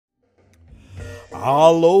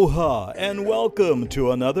Aloha and welcome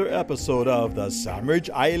to another episode of the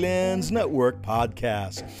Sandwich Islands Network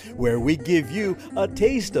podcast, where we give you a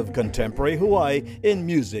taste of contemporary Hawaii in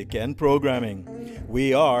music and programming.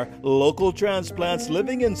 We are local transplants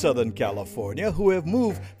living in Southern California who have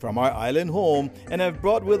moved from our island home and have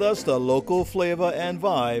brought with us the local flavor and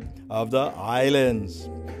vibe of the islands.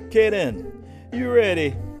 Kaden, you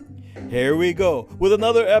ready? Here we go with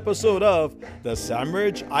another episode of the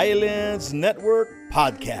Sandwich Islands Network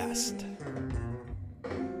podcast.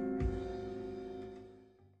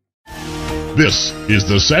 This is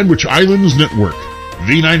the Sandwich Islands Network.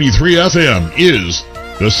 V93 FM is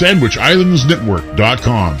the Sandwich Islands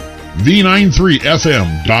Network.com.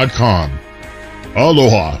 V93FM.com.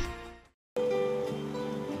 Aloha.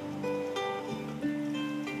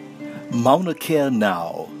 Mauna Kea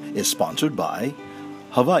Now is sponsored by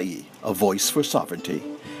Hawaii, A Voice for Sovereignty,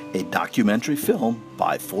 a documentary film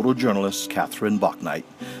by photojournalist Catherine Bachnight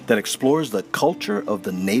that explores the culture of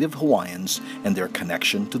the native Hawaiians and their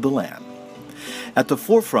connection to the land. At the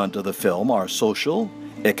forefront of the film are social,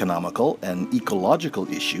 economical, and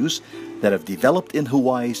ecological issues that have developed in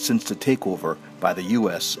Hawaii since the takeover by the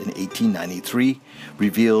U.S. in 1893,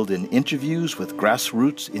 revealed in interviews with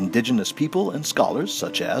grassroots indigenous people and scholars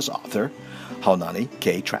such as author Haunani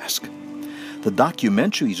K. Trask. The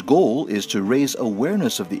documentary's goal is to raise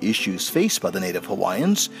awareness of the issues faced by the native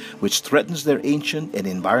Hawaiians, which threatens their ancient and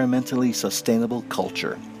environmentally sustainable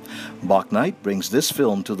culture. Bachnight brings this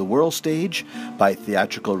film to the world stage by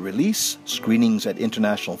theatrical release, screenings at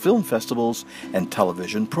international film festivals, and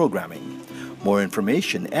television programming. More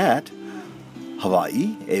information at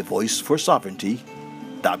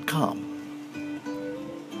HawaiiAVoiceForSovereignty.com.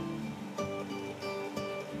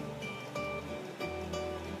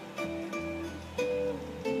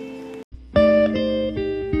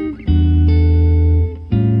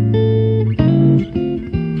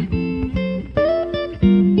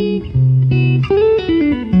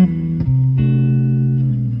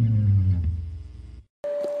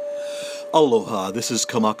 Aloha, this is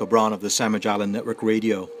Kamaka Braun of the Sandwich Island Network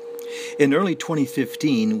Radio. In early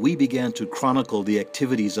 2015, we began to chronicle the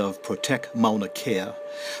activities of Protect Mauna Kea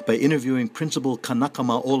by interviewing Principal Kanaka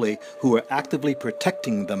Maole, who are actively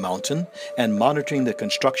protecting the mountain and monitoring the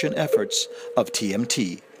construction efforts of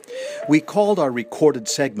TMT. We called our recorded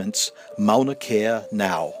segments Mauna Kea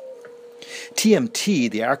Now.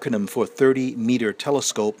 TMT, the acronym for 30-meter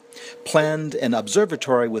telescope, planned an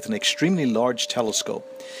observatory with an extremely large telescope,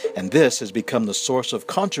 and this has become the source of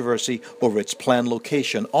controversy over its planned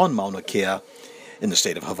location on Mauna Kea in the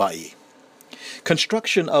state of Hawaii.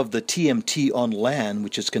 Construction of the TMT on land,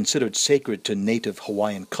 which is considered sacred to native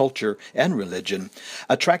Hawaiian culture and religion,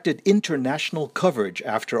 attracted international coverage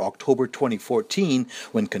after October 2014,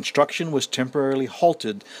 when construction was temporarily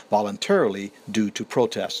halted voluntarily due to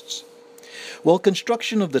protests. Well,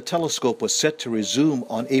 construction of the telescope was set to resume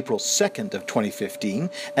on April 2nd of 2015,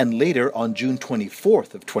 and later on June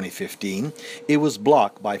 24th of 2015, it was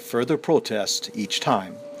blocked by further protests each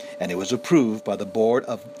time, and it was approved by the Board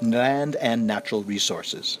of Land and Natural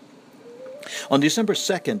Resources. On December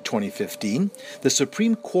 2nd, 2015, the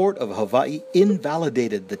Supreme Court of Hawaii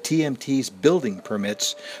invalidated the TMT's building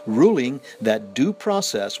permits, ruling that due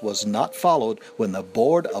process was not followed when the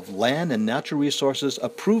Board of Land and Natural Resources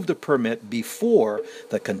approved the permit before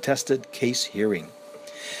the contested case hearing.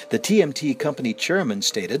 The TMT company chairman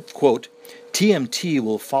stated, quote, "TMT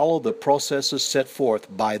will follow the processes set forth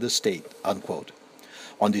by the state," unquote.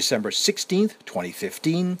 On December 16,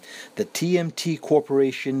 2015, the TMT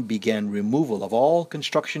Corporation began removal of all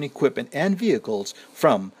construction equipment and vehicles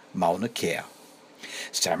from Mauna Kea.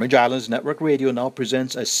 Sandwich Islands Network Radio now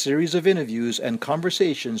presents a series of interviews and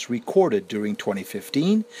conversations recorded during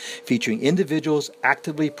 2015, featuring individuals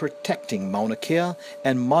actively protecting Mauna Kea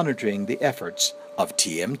and monitoring the efforts of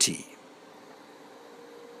TMT.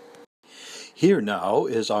 Here now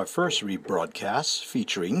is our first rebroadcast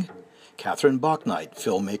featuring Catherine Bachnight,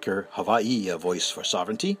 filmmaker, Hawaii, A Voice for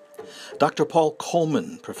Sovereignty; Dr. Paul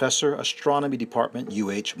Coleman, Professor, Astronomy Department,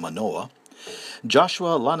 UH Manoa;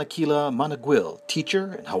 Joshua Lanakila Managuil,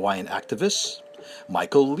 teacher and Hawaiian activist;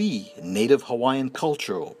 Michael Lee, Native Hawaiian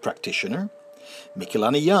cultural practitioner;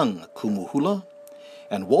 Mikilani Young, Kumuhula;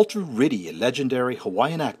 and Walter Riddy, a legendary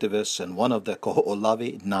Hawaiian activist and one of the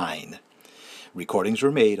Koho'olawe Nine. Recordings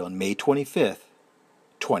were made on May 25th,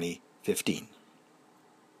 2015.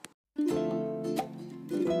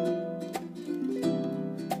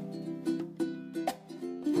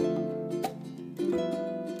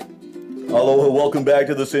 Aloha, welcome back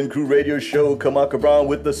to the Sin Crew Radio Show. Kamaka Brown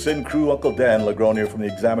with the Sin Crew. Uncle Dan Lagrone here from the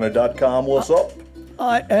Examiner.com. What's up?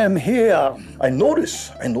 I am here. I notice,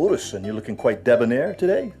 and you're looking quite debonair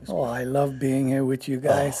today. Oh, I love being here with you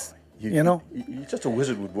guys. You're just a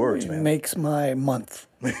wizard with words, It man. makes my month.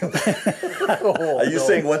 Are you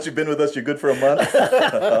saying once you've been with us, you're good for a month?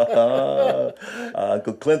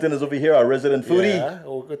 Uncle Clinton is over here, our resident foodie. Yeah,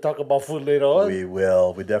 we're going to talk about food later on. We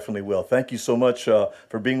will. We definitely will. Thank you so much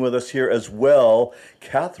for being with us here as well.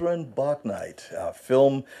 Catherine Bachnight,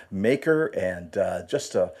 filmmaker and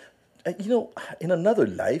in another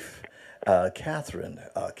life, Catherine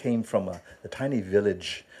came from a tiny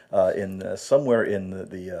village somewhere in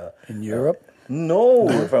the In Europe?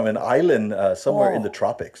 No, from an island somewhere in the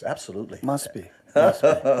tropics. Absolutely. Must be.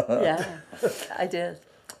 Yeah, I did.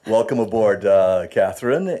 Welcome aboard,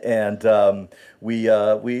 Catherine, and we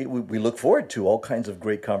look forward to all kinds of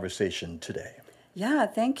great conversation today. Yeah,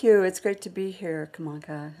 thank you. It's great to be here,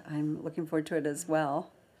 Kamaka. I'm looking forward to it as well.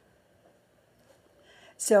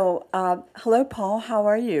 So, hello, Paul. How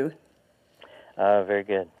are you? Very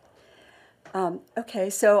good.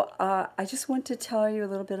 Okay, so I just want to tell you a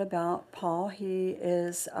little bit about Paul. He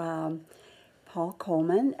is Paul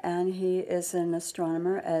Coleman, and he is an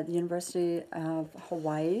astronomer at the University of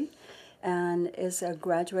Hawaii and is a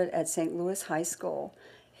graduate at St. Louis High School.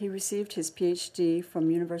 He received his PhD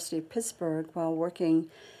from University of Pittsburgh while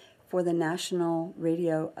working for the National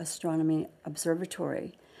Radio Astronomy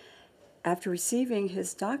Observatory. After receiving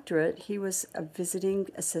his doctorate, he was a visiting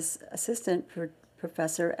assistant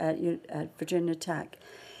professor at Virginia Tech.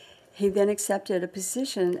 He then accepted a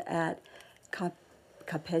position at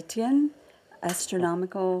Kapetian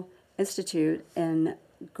Astronomical Institute in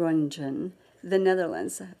Groningen, the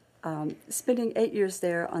Netherlands, spending 8 years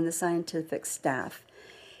there on the scientific staff.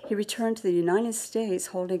 He returned to the United States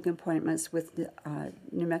holding appointments with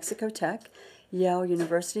New Mexico Tech, Yale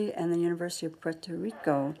University, and the University of Puerto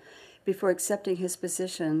Rico before accepting his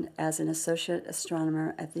position as an associate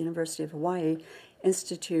astronomer at the University of Hawaii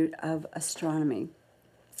Institute of Astronomy.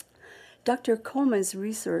 Dr. Coleman's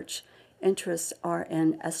research interests are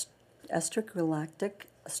in extragalactic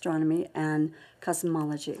astronomy and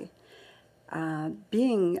cosmology.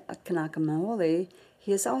 Being a Kanaka Maoli,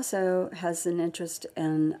 he also has an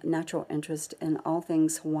natural interest in all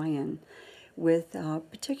things Hawaiian, with a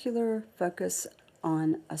particular focus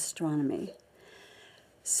on astronomy.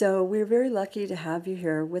 So we're very lucky to have you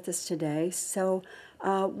here with us today. So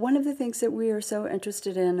one of the things that we are so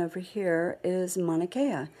interested in over here is Mauna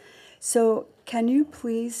Kea. So can you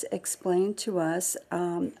please explain to us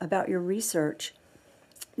about your research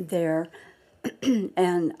there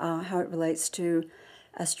and how it relates to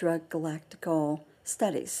extragalactical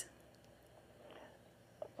studies?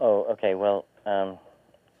 Oh, okay. Well,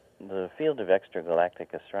 the field of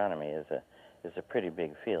extragalactic astronomy is a pretty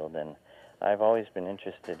big field, and I've always been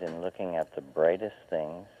interested in looking at the brightest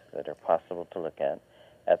things that are possible to look at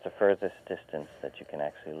the furthest distance that you can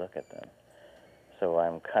actually look at them. So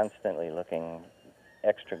I'm constantly looking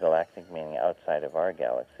extragalactic, meaning outside of our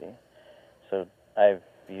galaxy. So I've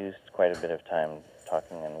used quite a bit of time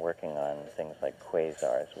talking and working on things like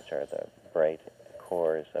quasars, which are the bright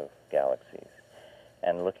cores of galaxies,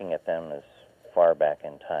 and looking at them as far back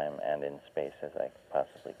in time and in space as I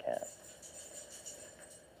possibly can.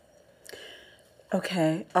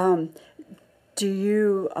 Okay. Do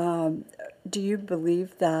you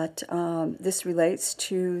believe that this relates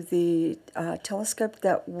to the telescope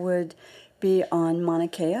that would be on Mauna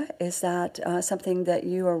Kea? Is that something that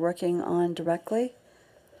you are working on directly?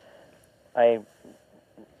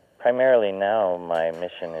 Primarily now, my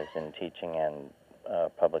mission is in teaching and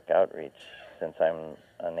public outreach. Since I'm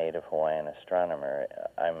a native Hawaiian astronomer,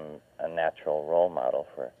 I'm a natural role model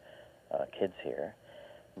for kids here.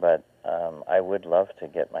 But I would love to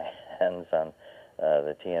get my hands on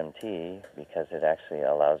the TMT because it actually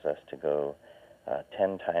allows us to go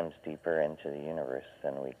 10 times deeper into the universe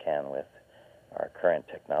than we can with our current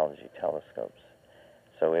technology telescopes.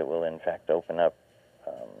 So it will, in fact, open up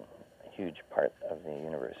a huge part of the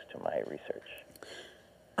universe to my research.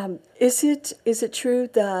 Is it true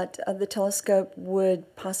that the telescope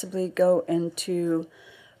would possibly go into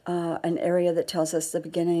an area that tells us the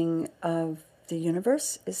beginning of the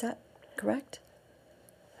universe? Is that correct?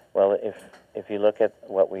 Well, if you look at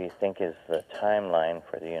what we think is the timeline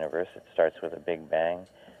for the universe, it starts with a Big Bang.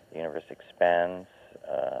 The universe expands,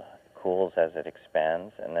 cools as it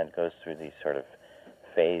expands, and then goes through these sort of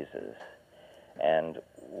phases. And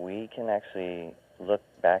we can actually look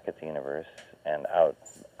back at the universe and out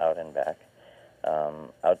and back,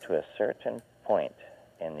 out to a certain point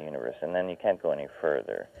in the universe, and then you can't go any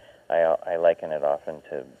further. I liken it often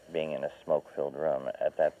to being in a smoke-filled room.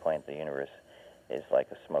 At that point, the universe is like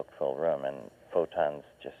a smoke-filled room, and photons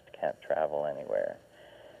just can't travel anywhere.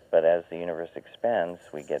 But as the universe expands,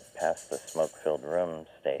 we get past the smoke-filled room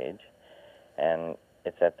stage, and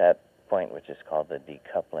it's at that point, which is called the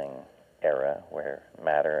decoupling era, where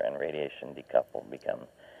matter and radiation decouple, become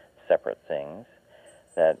separate things,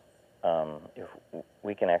 that if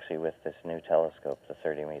we can actually, with this new telescope, the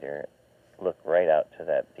 30-meter, look right out to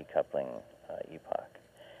that decoupling epoch.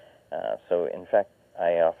 So, in fact,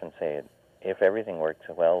 I often say, if everything works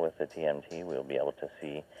well with the TMT, we'll be able to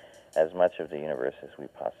see as much of the universe as we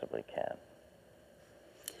possibly can.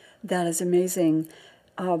 That is amazing.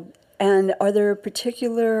 And are there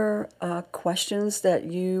particular questions that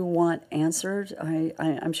you want answered?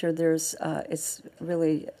 I'm sure there's, it's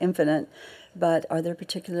really infinite, but are there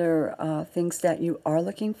particular things that you are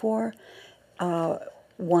looking for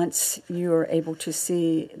once you're able to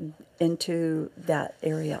see into that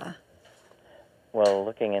area? Well,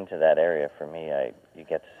 looking into that area, for me, you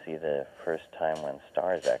get to see the first time when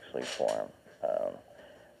stars actually form.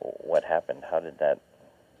 What happened? How did that,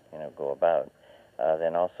 go about?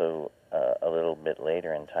 Then also, a little bit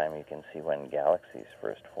later in time, you can see when galaxies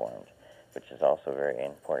first formed, which is also very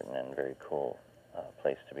important and very cool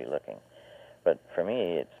place to be looking. But for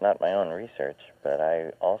me, it's not my own research, but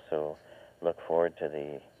I also look forward to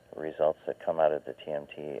the results that come out of the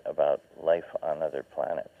TMT about life on other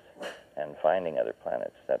planets and finding other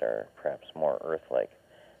planets that are perhaps more Earth-like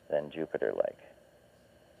than Jupiter-like.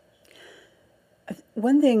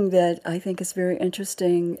 One thing that I think is very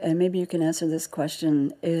interesting, and maybe you can answer this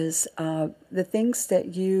question, is the things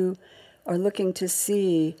that you are looking to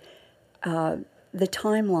see, the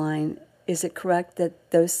timeline. Is it correct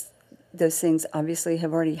that those things obviously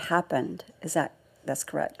have already happened? That's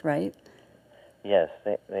correct, right? Yes,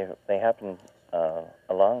 they happened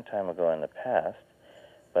a long time ago in the past,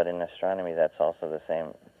 but in astronomy that's also the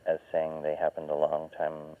same as saying they happened a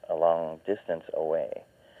long distance away.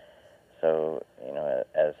 So,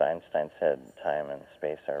 as Einstein said, time and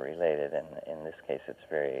space are related, and in this case it's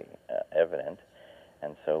very evident.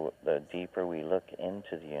 And so the deeper we look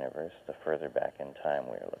into the universe, the further back in time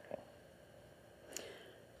we're looking.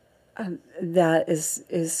 That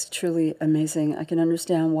is truly amazing. I can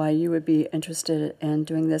understand why you would be interested in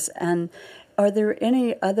doing this. And are there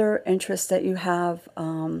any other interests that you have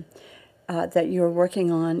that you're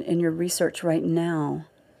working on in your research right now?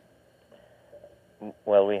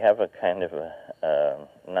 Well, we have a kind of a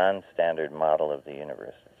non-standard model of the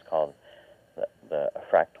universe. It's called the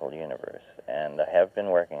fractal universe, and I have been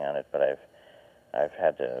working on it, but I've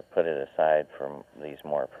had to put it aside for these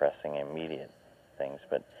more pressing, immediate things.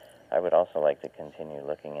 But I would also like to continue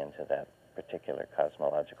looking into that particular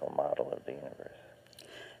cosmological model of the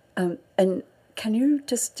universe. And can you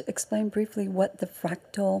just explain briefly what the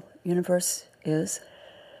fractal universe is?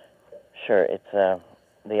 Sure. It's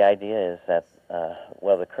the idea is that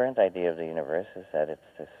the current idea of the universe is that it's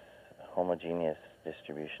this homogeneous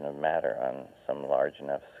distribution of matter on some large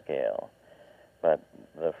enough scale. But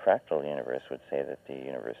the fractal universe would say that the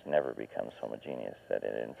universe never becomes homogeneous, that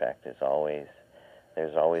it in fact there's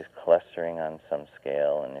always clustering on some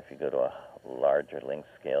scale, and if you go to a larger length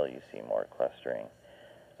scale, you see more clustering.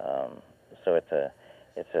 So it's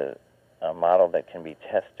a model that can be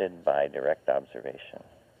tested by direct observation,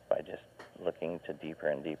 by just looking to deeper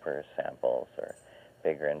and deeper samples or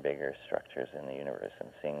bigger and bigger structures in the universe and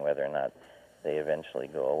seeing whether or not they eventually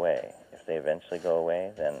go away. If they eventually go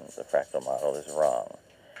away, then the fractal model is wrong.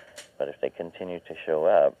 But if they continue to show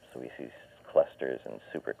up, so we see clusters and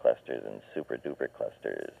super duper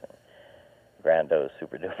clusters and grandiose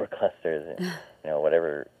super duper clusters, and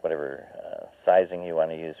whatever sizing you want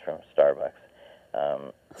to use from Starbucks,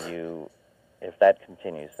 if that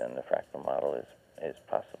continues, then the fractal model is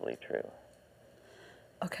possibly true.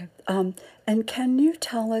 Okay. And can you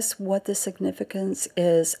tell us what the significance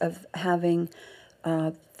is of having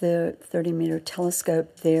the 30-meter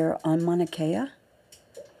telescope there on Mauna Kea?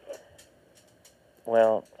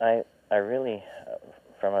 Well, I really,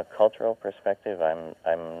 from a cultural perspective, I'm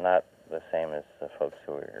not the same as the folks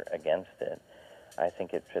who are against it. I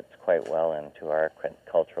think it fits quite well into our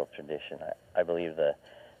cultural tradition. I believe the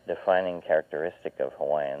defining characteristic of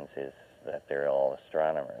Hawaiians is that they're all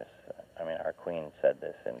astronomers. I mean, our queen said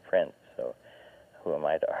this in print, so who am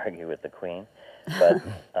I to argue with the queen? But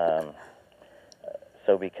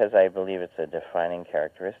so because I believe it's a defining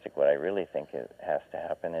characteristic, what I really think it has to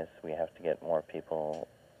happen is we have to get more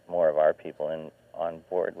of our people on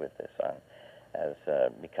board with this,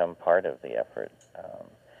 become part of the effort.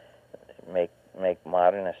 Make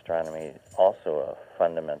modern astronomy also a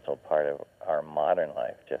fundamental part of our modern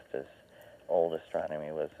life, just as old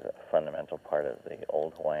astronomy was a fundamental part of the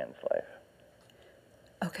old Hawaiians' life.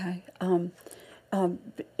 Okay.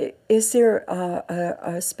 Is there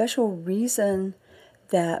a special reason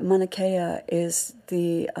that Mauna Kea is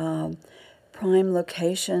the prime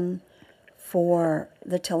location for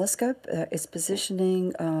the telescope? Its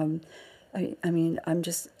positioning. I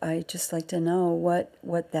just like to know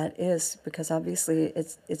what that is, because obviously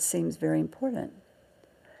it seems very important.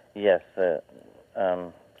 Yes, there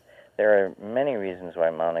are many reasons why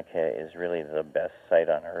Mauna Kea is really the best site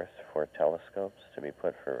on Earth for telescopes to be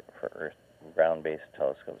put, for Earth ground-based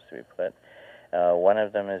telescopes to be put. One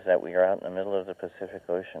of them is that we are out in the middle of the Pacific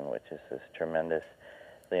Ocean, which is this tremendous,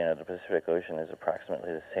 the Pacific Ocean is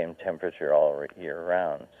approximately the same temperature all year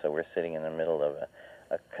round. So we're sitting in the middle of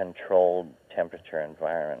a controlled temperature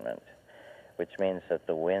environment, which means that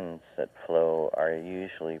the winds that flow are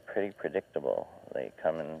usually pretty predictable. They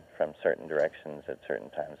come in from certain directions at certain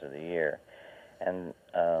times of the year. And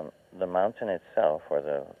the mountain itself, or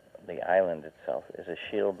the island itself, is a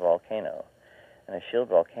shield volcano. And a shield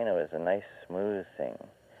volcano is a nice smooth thing.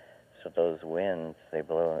 So those winds, they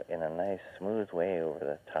blow in a nice smooth way over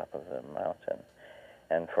the top of the mountain.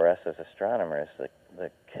 And for us as astronomers,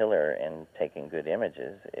 the killer in taking good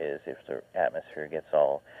images is if the atmosphere gets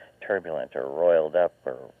all turbulent or roiled up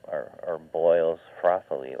or boils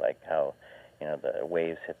frothily, like how the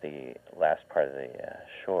waves hit the last part of the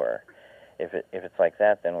shore. If it's like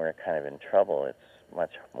that, then we're kind of in trouble. It's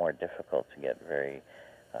much more difficult to get very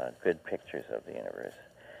good pictures of the universe.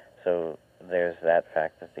 So there's that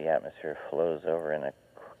fact that the atmosphere flows over in a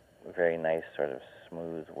very nice sort of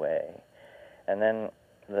smooth way. And then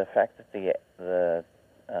the fact that the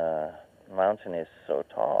mountain is so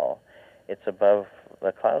tall, it's above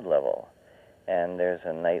the cloud level. And there's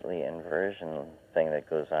a nightly inversion thing that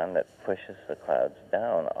goes on that pushes the clouds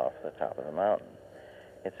down off the top of the mountain.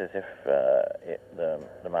 It's as if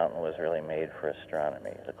the mountain was really made for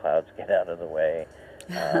astronomy. The clouds get out of the way.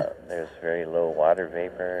 There's very low water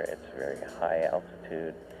vapor. It's very high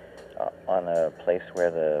altitude. On a place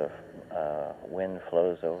where the wind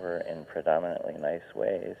flows over in predominantly nice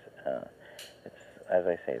ways, it's, as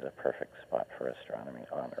I say, the perfect spot for astronomy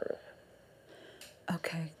on Earth.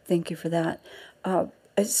 Okay, thank you for that.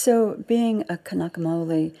 So being a Kanaka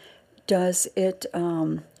Maoli, does it,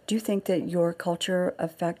 do you think that your culture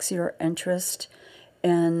affects your interest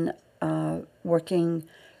in working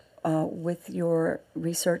with your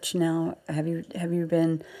research now? Have you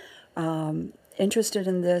been interested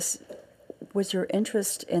in this? Was your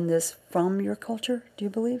interest in this from your culture, do you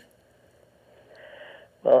believe?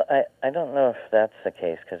 Well, I don't know if that's the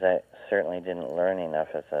case, because I certainly didn't learn enough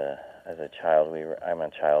as a child. I'm a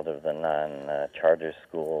child of the non-charter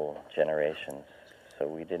school generations, so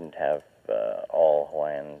we didn't have all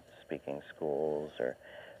Hawaiian-speaking schools or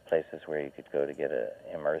places where you could go to get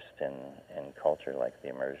immersed in culture like the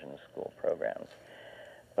immersion school programs.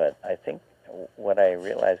 But I think what I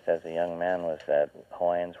realized as a young man was that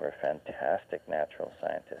Hawaiians were fantastic natural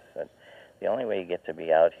scientists, that the only way you get to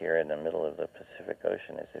be out here in the middle of the Pacific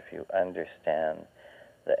Ocean is if you understand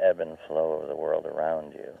the ebb and flow of the world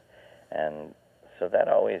around you. And so that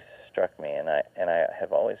always struck me, and I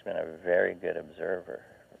have always been a very good observer.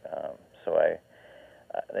 So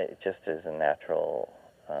it just is a natural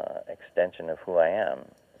extension of who I am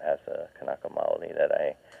as a Kanaka Maoli, that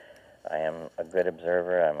I am a good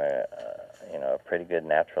observer. I'm a pretty good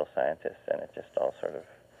natural scientist, and it just all sort of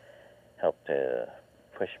helped to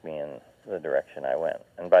push me in the direction I went.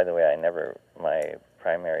 And by the way, my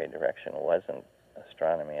primary direction wasn't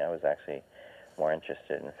astronomy. I was actually more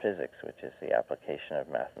interested in physics, which is the application of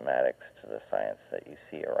mathematics to the science that you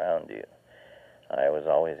see around you. I was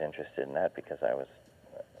always interested in that because I was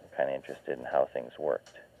kind of interested in how things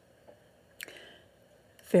worked.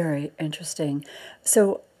 Very interesting.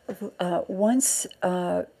 So once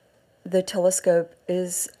the telescope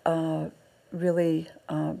is really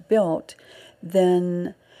built,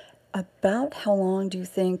 then about how long do you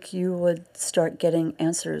think you would start getting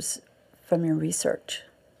answers from your research?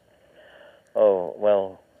 Oh,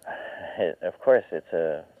 well, of course, it's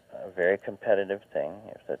a very competitive thing.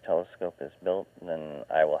 If the telescope is built, then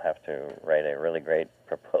I will have to write a really great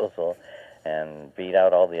proposal and beat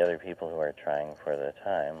out all the other people who are trying for the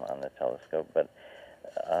time on the telescope. But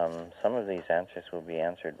some of these answers will be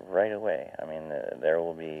answered right away. I mean, there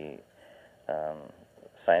will be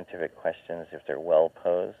scientific questions. If they're well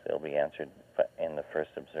posed, they'll be answered in the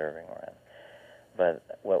first observing run.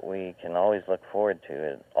 But what we can always look forward to,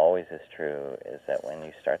 it always is true, is that when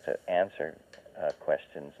you start to answer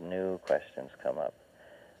questions, new questions come up.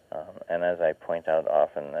 And as I point out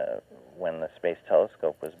often, when the Space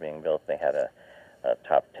Telescope was being built, they had a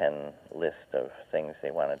top 10 list of things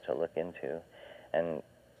they wanted to look into. And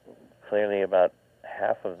clearly about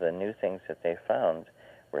half of the new things that they found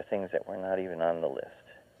were things that were not even on the list.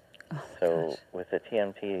 Oh, So gosh. with the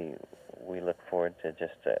TMT, we look forward to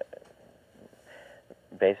just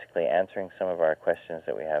basically answering some of our questions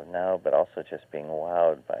that we have now, but also just being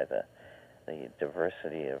wowed by the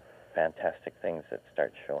diversity of fantastic things that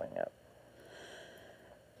start showing up.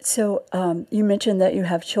 So you mentioned that you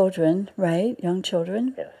have children, right? Young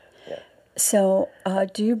children? Yes, yes. So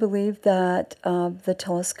do you believe that the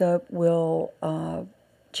telescope will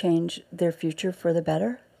change their future for the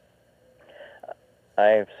better?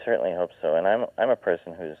 I certainly hope so, and I'm a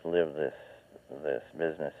person who's lived this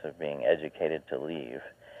business of being educated to leave.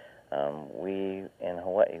 We in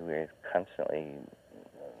Hawaii, we're constantly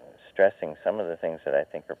stressing some of the things that I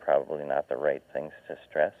think are probably not the right things to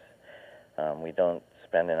stress. We don't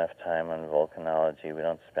spend enough time on volcanology. We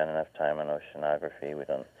don't spend enough time on oceanography. We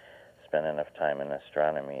don't spend enough time in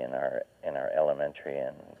astronomy in our elementary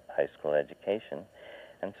and high school education.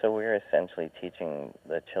 And so we're essentially teaching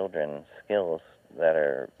the children skills that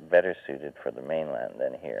are better suited for the mainland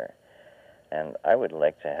than here. And I would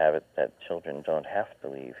like to have it that children don't have to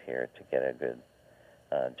leave here to get a good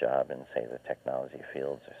job in, say, the technology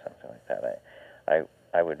fields or something like that.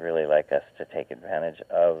 I would really like us to take advantage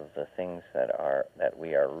of the things that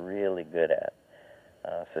we are really good at,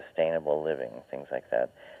 sustainable living, things like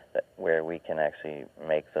that, where we can actually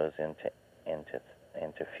make those into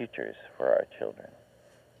futures for our children.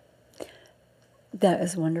 That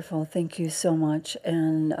is wonderful. Thank you so much,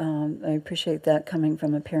 and I appreciate that coming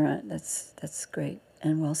from a parent. That's great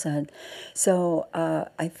and well said. So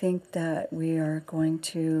I think that we are going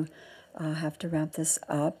to have to wrap this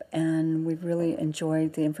up, and we've really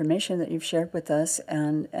enjoyed the information that you've shared with us,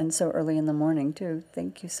 and so early in the morning too.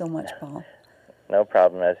 Thank you so much, Paul. No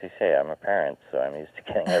problem. As you say, I'm a parent, so I'm used to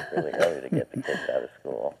getting up really early to get the kids out of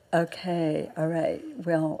school. Okay. All right.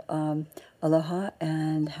 Well, aloha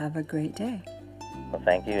and have a great day. Well,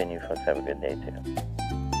 thank you, and you folks have a good day, too.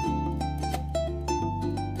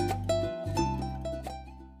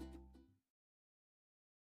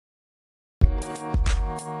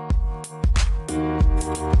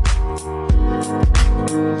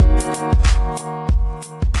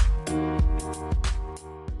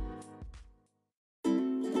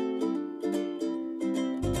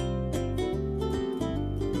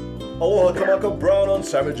 Aloha Kamaka Brown on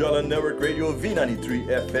Sandwich Island Network Radio,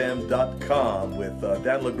 V93FM.com with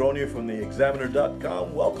Dan Lagronier from the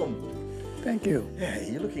Examiner.com. Welcome. Thank you. Yeah,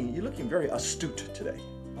 you're looking very astute today.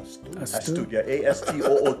 Astute. Yeah,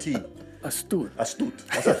 A-S-T-O-O-T. Astute. Astute.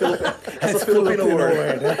 That's a Filipino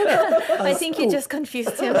word. I think you just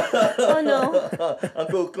confused him. Oh no.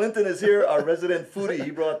 Uncle Clinton is here, our resident foodie. He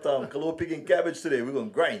brought Kaloa pig and cabbage today. We're going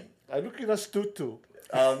to grind. I'm looking astute too.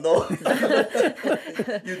 No.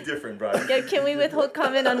 You're different, Brian. Yeah, can we withhold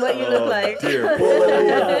comment on what you look like? Dear, poor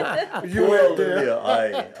Lilia. You were there.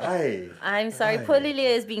 Lilia. I'm sorry. Poor Lilia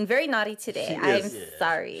is being very naughty today. She I'm is.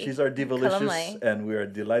 sorry. She's our Divalicious, Kalamai. and we are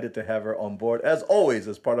delighted to have her on board. As always,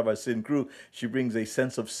 as part of our Sin crew, she brings a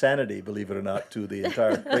sense of sanity, believe it or not, to the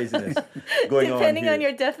entire craziness going on Depending here. on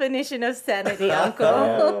your definition of sanity,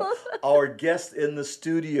 Uncle. Our guest in the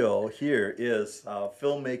studio here is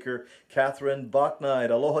filmmaker Catherine Bachnight.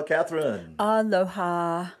 Aloha, Catherine.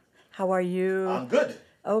 Aloha. How are you? I'm good.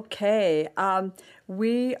 Okay.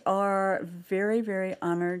 We are very, very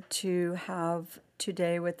honored to have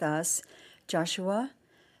today with us Joshua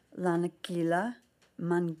Lanakila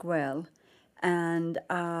Manguel. And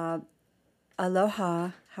aloha.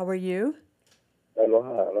 How are you?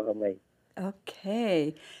 Aloha, mate.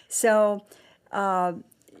 Okay. So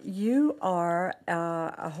you are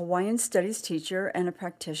a Hawaiian studies teacher and a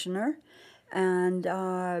practitioner. And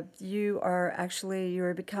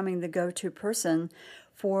you're becoming the go-to person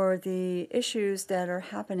for the issues that are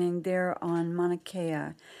happening there on Mauna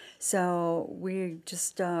Kea. So we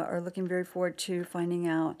just are looking very forward to finding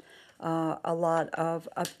out a lot of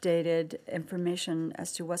updated information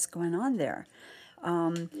as to what's going on there.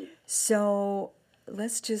 So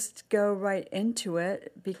let's just go right into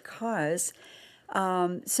it because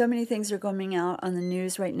so many things are coming out on the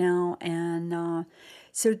news right now. And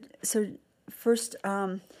so first,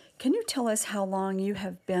 can you tell us how long you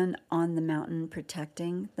have been on the mountain,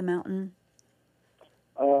 protecting the mountain?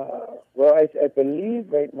 Well, I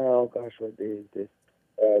believe right now, gosh, what day is this?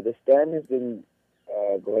 The stand has been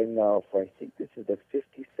going now for, I think this is the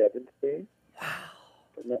 57th day. Wow.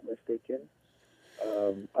 If I'm not mistaken.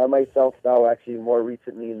 I myself now, actually more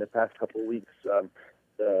recently in the past couple of weeks,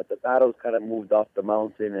 the battles kind of moved off the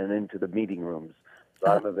mountain and into the meeting rooms.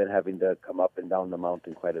 So I've been having to come up and down the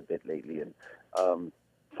mountain quite a bit lately, and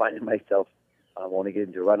finding myself I'm only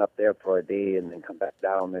getting to run up there for a day and then come back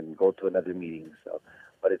down and go to another meeting. So,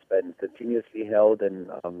 but it's been continuously held, and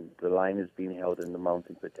the line is being held in the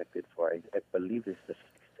mountain protected for, I believe, it's the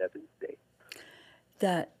 7th day.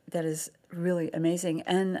 That is really amazing.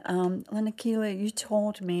 And Lenakila, you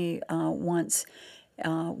told me once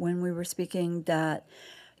when we were speaking that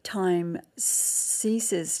time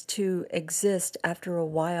ceases to exist after a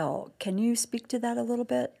while. Can you speak to that a little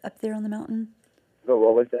bit up there on the mountain? So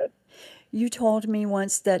what was that? You told me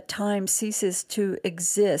once that time ceases to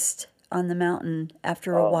exist on the mountain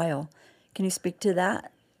after a while. Can you speak to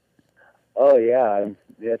that? Oh, yeah.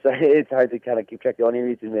 Yes, it's hard to kind of keep track. The only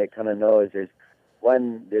reason I kind of know is there's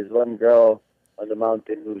one girl on the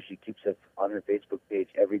mountain who she keeps up on her Facebook page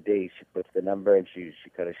every day. She puts the number and she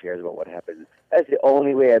kind of shares about what happens. That's the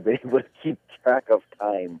only way I've been able to keep track of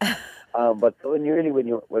time. But when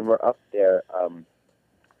we're up there,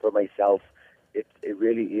 for myself, it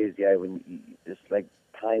really is, yeah. When just like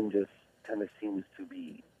time just kind of seems to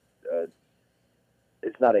be,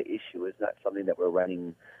 it's not an issue. It's not something that we're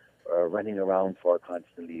running around for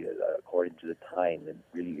constantly according to the time. It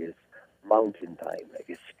really is mountain time, I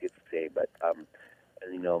guess you could say. But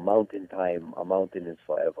mountain time, a mountain is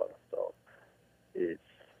forever. So it's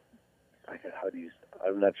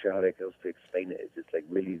I'm not sure how to explain it. It's just like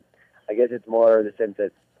really, I guess it's more in the sense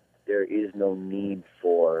that there is no need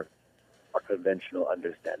for a conventional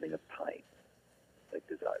understanding of time. Like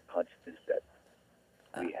there's a consciousness that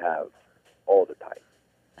we have all the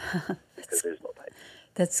time because there's no time.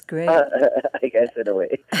 That's great. I guess in a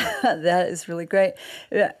way. That is really great.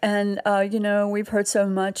 And, we've heard so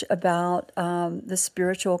much about the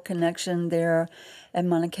spiritual connection there at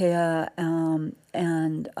Mauna Kea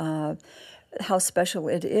and how special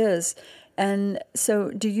it is. And so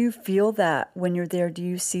do you feel that when you're there? Do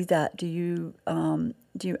you see that? Do you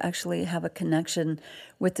actually have a connection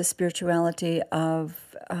with the spirituality of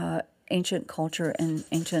ancient culture and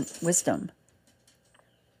ancient wisdom?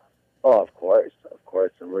 Oh, of course.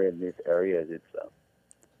 And we're in this area. It's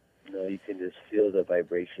you can just feel the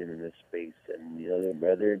vibration in this space, and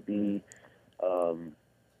whether it be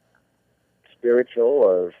spiritual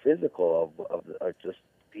or physical, or just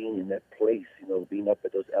being in that place, being up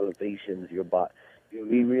at those elevations,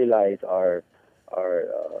 we realize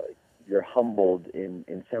you're humbled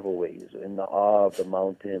in several ways, in the awe of the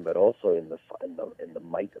mountain, but also in the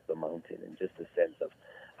might of the mountain, and just a sense of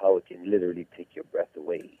how it can literally take your breath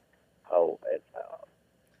away.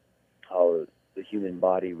 How the human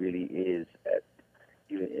body really is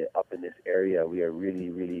even up in this area. We are really,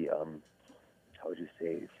 really, how would you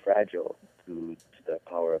say, fragile to the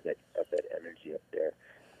power of that energy up there.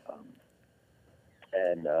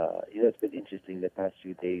 It's been interesting the past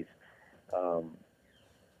few days.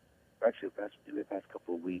 Actually, the past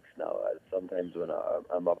couple of weeks now. Sometimes when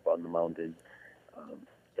I'm up on the mountain,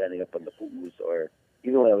 standing up on the pu'us, or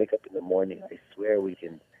even when I wake up in the morning, I swear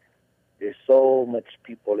there's so much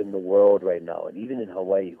people in the world right now, and even in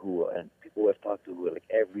Hawaii, and people I've talked to who are like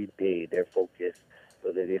every day their focus,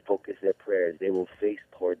 whether they focus their prayers, they will face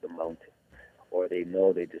toward the mountain, or they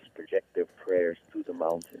just project their prayers to the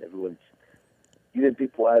mountain. Even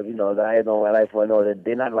people that I know in my life, I know that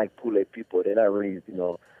they're not like Pule people. They're not really,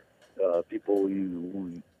 people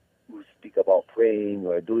who speak about praying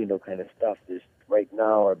or doing that kind of stuff. Just right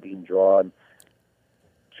now are being drawn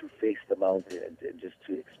to face the mountain and just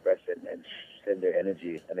to express and send their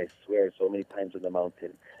energy. And I swear, so many times on the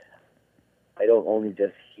mountain, I don't only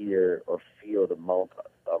just hear or feel the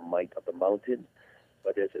might of the mountain,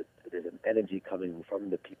 but there's an energy coming from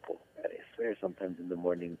the people. And I swear, sometimes in the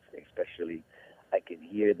mornings, especially, I can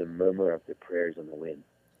hear the murmur of the prayers on the wind.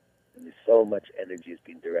 And there's so much energy is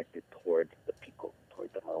being directed towards the people,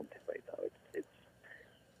 toward the mountain right now.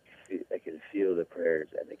 I can feel the prayers,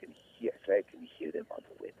 and I can hear them on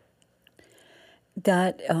the wind.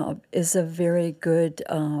 That is a very good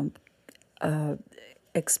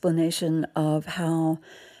explanation of how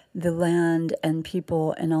the land and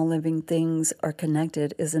people and all living things are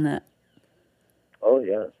connected, isn't it? Oh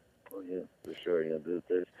yeah, for sure.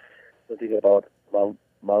 There's something about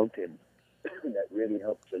mountain that really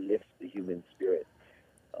helps to lift the human spirit,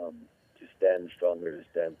 to stand stronger, to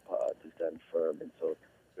stand firm. And so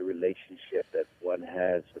the relationship that one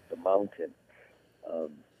has with the mountain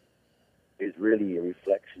is really a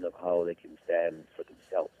reflection of how they can stand for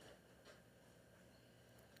themselves.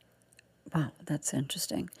 Wow, that's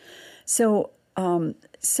interesting. So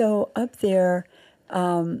up there,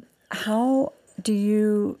 how do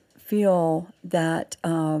you feel that,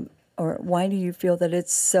 or why do you feel that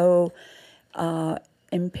it's so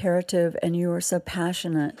imperative and you are so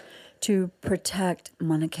passionate to protect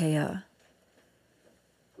Mauna Kea?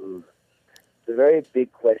 a very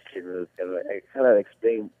big question. I kind of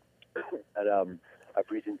explained at a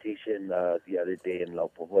presentation the other day in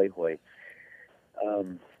Laupahoehoe.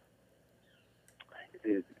 I'm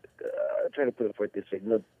trying to put it forth this way.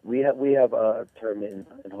 We have a term in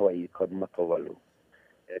Hawaii called makawalu.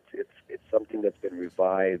 It's something that's been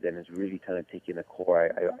revived and is really kind of taking a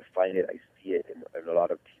core. I find it, I see it in a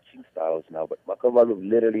lot of teaching styles now. But makawalu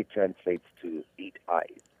literally translates to 8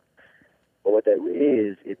 eyes. But what that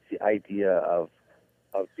is, it's the idea of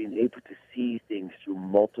being able to see things through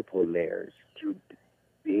multiple layers, to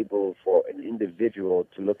be able for an individual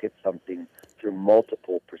to look at something through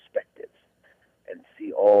multiple perspectives and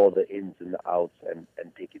see all the ins and the outs and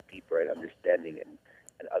take it deeper and understanding and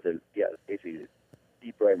other, basically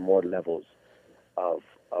deeper and more levels of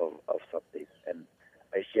something. And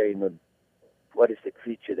I share, what is the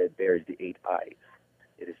creature that bears the 8 eyes?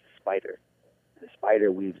 It is the spider. The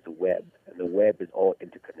spider weaves the web, and the web is all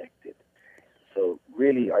interconnected. So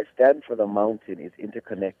really, our stand for the mountain is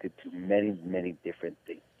interconnected to many, many different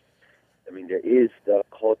things. I mean, there is the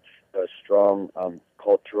strong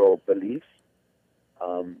cultural beliefs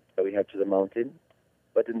that we have to the mountain,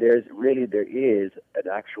 but then there is an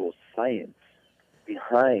actual science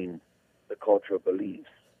behind the cultural beliefs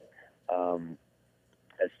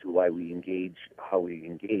as to how we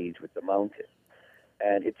engage with the mountain.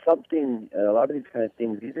 And it's something, a lot of these kind of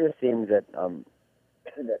things, these are things that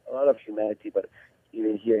that a lot of humanity, but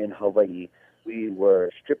even here in Hawaii, we were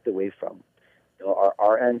stripped away from.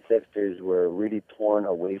 Our ancestors were really torn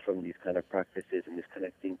away from these kind of practices and this kind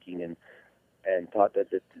of thinking, and taught that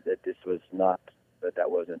this was not, that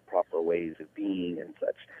wasn't proper ways of being and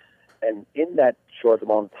such. And in that short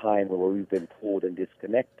amount of time where we've been pulled and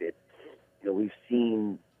disconnected, we've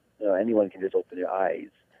seen, anyone can just open their eyes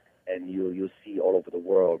and you'll see all over the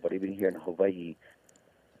world, but even here in Hawaii,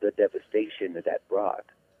 the devastation that brought,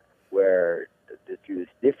 where through this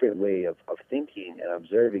different way of thinking and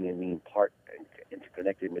observing and being part and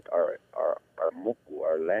interconnected with our moku,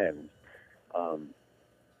 our land,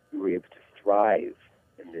 we were able to thrive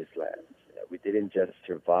in this land. We didn't just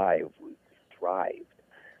survive, we thrived.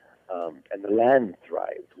 And the land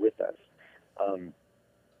thrived with us. And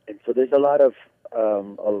so there's a lot of,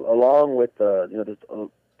 along with there's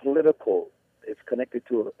political, it's connected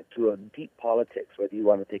to a deep politics, whether you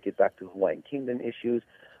want to take it back to Hawaiian Kingdom issues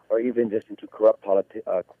or even just into corrupt politics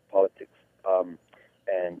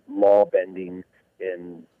and law bending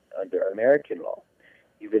under American law.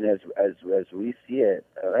 Even as we see it,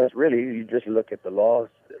 as really, you just look at the laws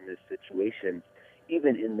in this situation,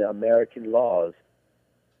 even in the American laws,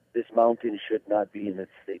 this mountain should not be in the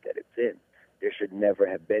state that it's in. There should never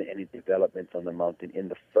have been any developments on the mountain in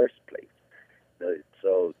the first place.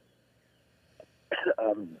 So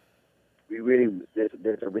we really,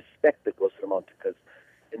 there's a respect that goes to the mountain, because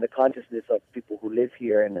in the consciousness of people who live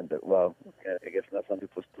here, and I guess not some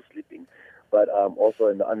people still sleeping, but also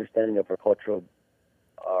in the understanding of our cultural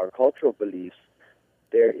beliefs,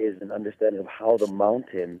 there is an understanding of how the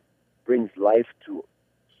mountain brings life to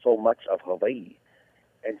so much of Hawaii.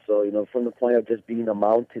 And so, from the point of just being a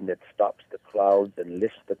mountain that stops the clouds and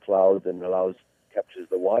lifts the clouds and captures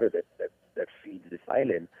the water that feeds this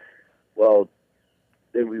island, well,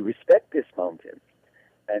 then we respect this mountain.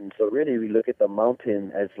 And so really we look at the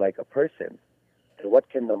mountain as like a person. And what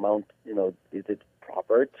can the mountain, is it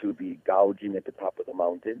proper to be gouging at the top of the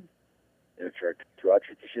mountain? To our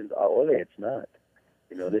traditions, it's not.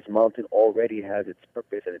 This mountain already has its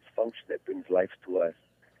purpose and its function that brings life to us.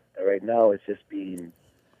 And right now it's just being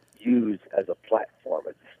used as a platform,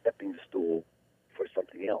 as a stepping stool for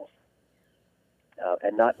something else,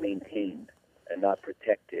 and not maintained and not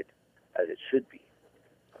protected as it should be.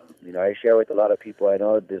 I share with a lot of people, I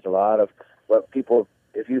know there's a lot of people,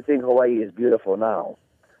 if you think Hawaii is beautiful now,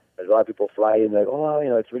 there's a lot of people fly in like,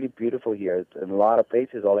 it's really beautiful here. In a lot of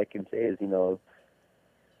places, all I can say is, you're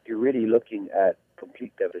really looking at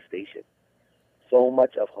complete devastation. So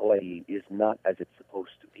much of Hawaii is not as it's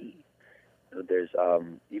supposed to be. There's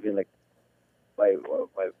even like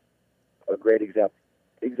a great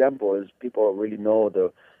example is people really know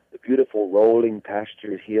the beautiful rolling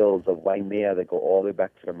pasture hills of Waimea that go all the way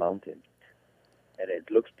back to the mountain. And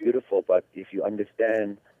it looks beautiful, but if you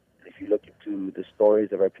understand, if you look into the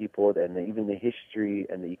stories of our people and even the history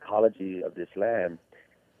and the ecology of this land,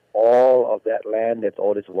 all of that land that's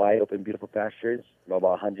all this wide open, beautiful pastures, about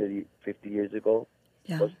 150 years ago,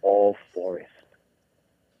 was all forest.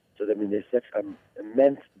 So, there's such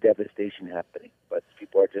immense devastation happening, but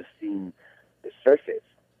people are just seeing the surface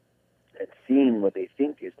and seeing what they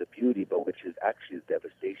think is the beauty, but which is actually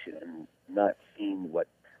devastation, and not seeing what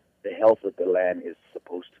the health of the land is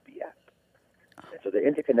supposed to be at. And so the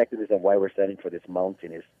interconnectedness of why we're standing for this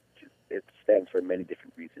mountain it stands for many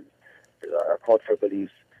different reasons. There's our cultural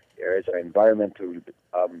beliefs, there is our environmental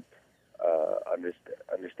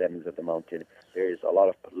understandings of the mountain. There is a lot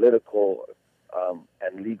of political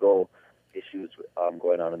and legal issues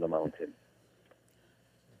going on in the mountain.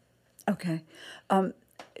 Okay. I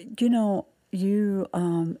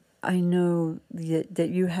know that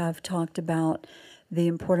you have talked about the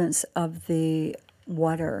importance of the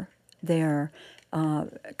water there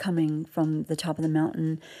coming from the top of the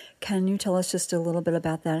mountain. Can you tell us just a little bit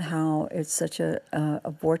about that, how it's such a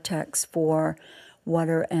vortex for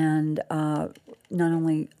water and not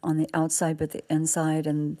only on the outside but the inside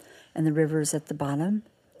and the rivers at the bottom,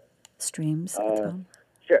 streams at the bottom?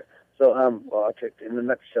 Sure. So, in a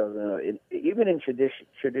nutshell,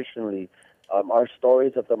 traditionally, our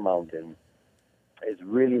stories of the mountain is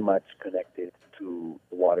really much connected to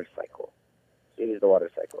the water cycle. It is the water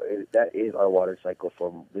cycle. That is our water cycle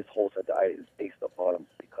from this whole set that is based upon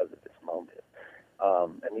because of this mountain.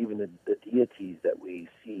 And even the deities that we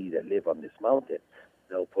see that live on this mountain,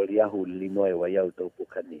 the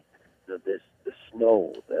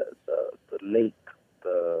snow, the lake,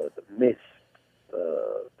 the mist,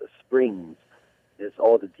 the springs, is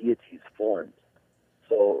all the deities formed.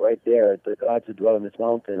 So right there, the gods who dwell on this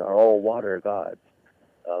mountain are all water gods.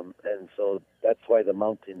 And so that's why the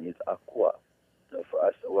mountain is Aqua. So for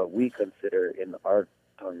us, what we consider in our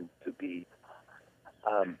tongue to be,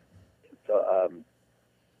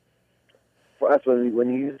 for us, when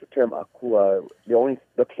you use the term Aqua,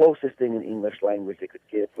 the closest thing in English language they could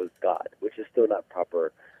give was God, which is still not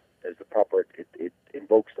proper. It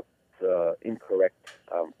invokes the incorrect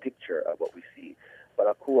picture of what we see. But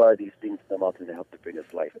Aqua are these things in the mountain that help to bring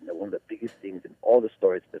us life. And one of the biggest things in all the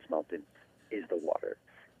stories of this mountain is the water.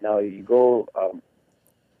 Now, you go,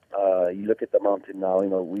 you look at the mountain now,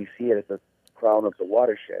 we see it as the crown of the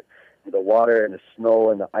watershed. The water and the snow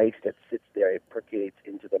and the ice that sits there, it percolates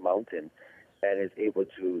into the mountain and is able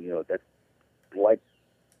to, that's like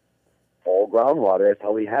all groundwater. That's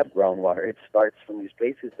how we have groundwater. It starts from these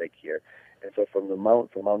places like here. And so from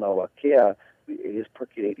Mount Nawakea, it is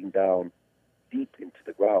percolating down deep into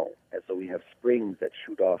the ground. And so we have springs that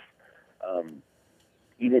shoot off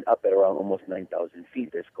even up at around almost 9,000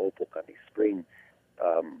 feet. There's Kaupokani Spring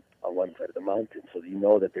on one side of the mountain. So you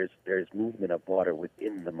know that there's movement of water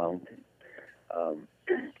within the mountain.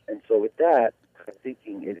 And so with that, I'm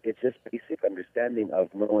thinking it's just basic understanding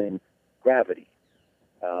of knowing gravity.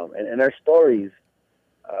 And our stories,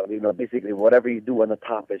 basically whatever you do on the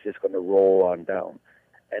top is just going to roll on down.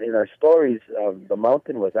 And in our stories, the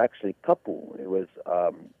mountain was actually kapu. It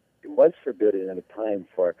was forbidden at a time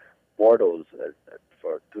for mortals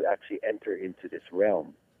to actually enter into this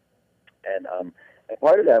realm. And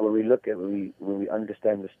part of that, when we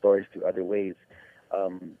understand the stories through other ways,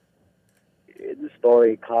 in the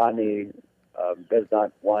story, Kane does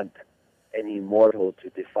not want any mortal to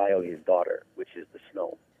defile his daughter, which is the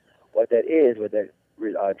snow. What that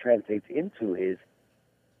translates into is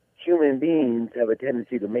human beings have a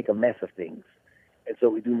tendency to make a mess of things. And so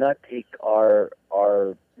we do not take our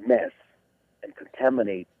mess and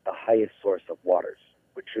contaminate the highest source of waters,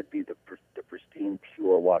 which should be the pristine,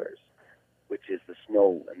 pure waters, which is the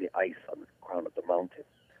snow and the ice on the crown of the mountain,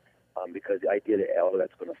 because the idea that all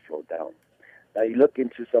that's going to flow down. Now you look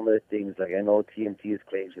into some of the things, like I know TMT has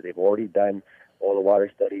claimed that they've already done all the water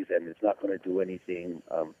studies and it's not going to do anything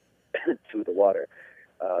to the water.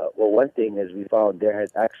 Well, one thing is we found there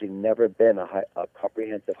has actually never been a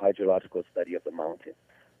comprehensive hydrological study of the mountain.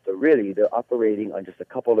 So really, they're operating on just a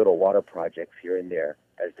couple little water projects here and there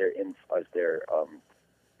as their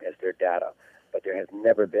data, but there has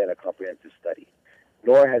never been a comprehensive study,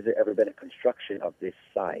 nor has there ever been a construction of this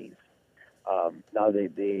size. Now they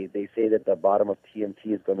say that the bottom of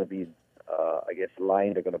TMT is going to be,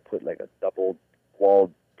 lined. They're going to put like a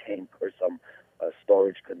double-walled tank or some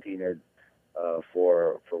storage container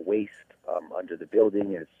for waste under the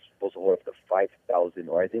building, and it's supposed to hold up to 5,000,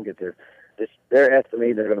 or I think they're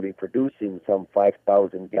estimating they're going to be producing some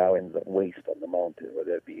 5,000 gallons of waste on the mountain,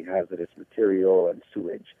 whether it be hazardous material and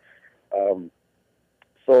sewage.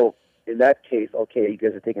 So in that case, okay, you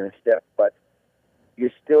guys are taking a step, but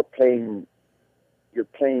you're still playing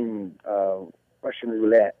Russian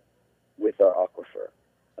roulette with our aquifer.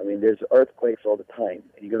 I mean, there's earthquakes all the time,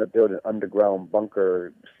 and you're going to build an underground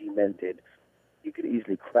bunker, cemented. You could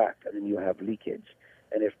easily crack, and then you have leakage.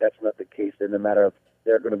 And if that's not the case, then no matter if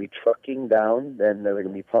they're going to be trucking down, then they're going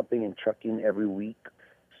to be pumping and trucking every week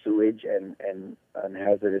sewage and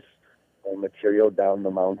hazardous material down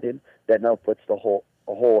the mountain. That now puts the whole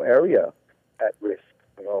area at risk.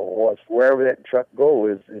 wherever that truck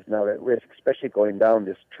goes is now at risk, especially going down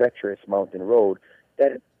this treacherous mountain road.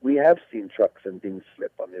 That we have seen trucks and things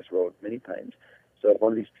slip on this road many times. So if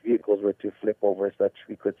one of these vehicles were to flip over as such,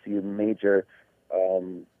 we could see a major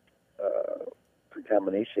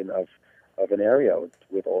contamination of an area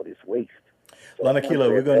with all this waste. So Lanakila,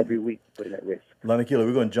 we're going every week putting at risk. Lanakila,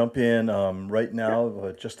 we're going to jump in right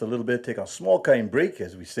now, just a little bit, take a small kind break,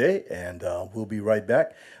 as we say, and we'll be right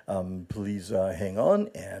back. Please hang on,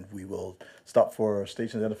 and we will stop for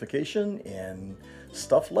station identification and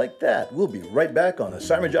stuff like that. We'll be right back on the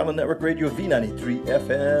Sandwich Island Network Radio,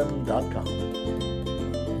 V93FM.com.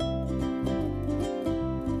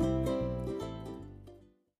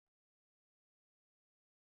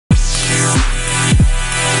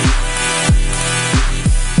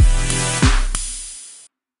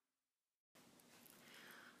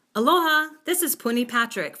 Aloha, this is Puni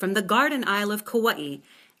Patrick from the Garden Isle of Kauai,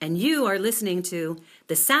 and you are listening to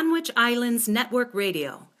the Sandwich Islands Network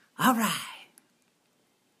Radio. All right.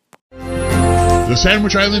 The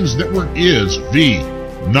Sandwich Islands Network is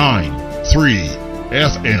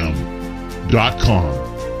V93FM.com.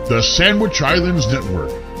 The Sandwich Islands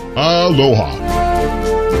Network. Aloha.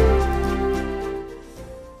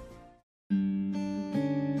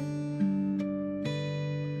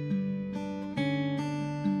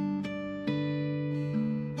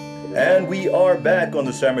 And we are back on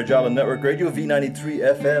the Sandwich Island Network Radio,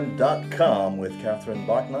 V93FM.com, with Catherine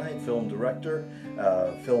Bachnein, film director,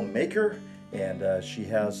 filmmaker, and she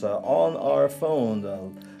has on our phone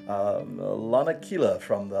Lanakila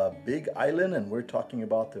from the Big Island, and we're talking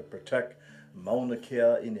about the Protect Mauna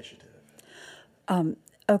Kea initiative.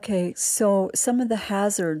 Okay, so some of the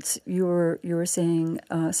hazards you were saying,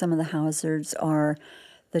 some of the hazards are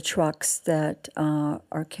the trucks that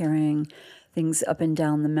are carrying things up and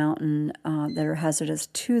down the mountain that are hazardous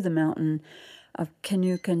to the mountain. Can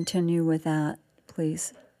you continue with that,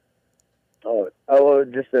 please?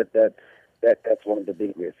 Just that's one of the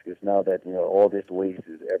big risks is now that all this waste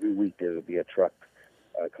is every week there will be a truck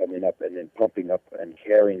coming up and then pumping up and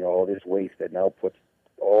carrying all this waste that now puts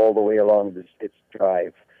all the way along its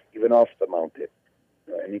drive, even off the mountain.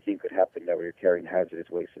 Anything could happen that we're carrying hazardous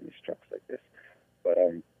waste in these trucks like this, but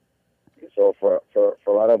so for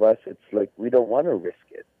a lot of us, it's like we don't want to risk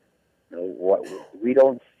it. We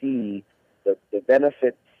don't see the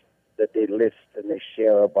benefits that they list and they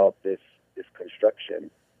share about this construction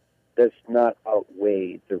does not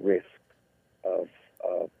outweigh the risk of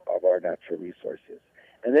our natural resources.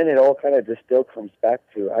 And then it all kind of just still comes back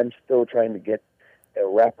to I'm still trying to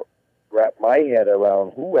wrap my head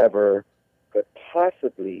around whoever could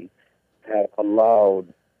possibly have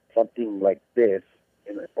allowed something like this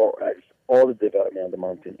or all the development on the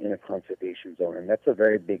mountain in a conservation zone. And that's a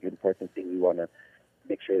very big, important thing we want to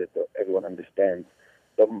make sure that everyone understands.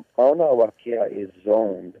 The Mauna Wakea is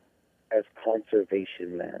zoned as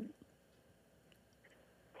conservation land.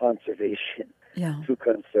 Conservation to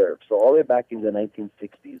conserve. So all the way back in the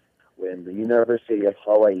 1960s, when the University of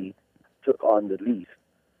Hawaii took on the lease,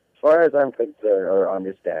 as far as I'm concerned or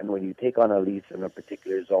understand, when you take on a lease in a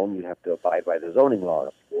particular zone, you have to abide by the zoning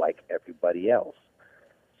laws like everybody else.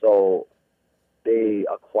 So they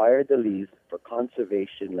acquired the lease for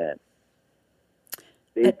conservation land.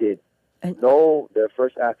 They did. Their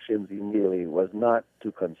first actions immediately was not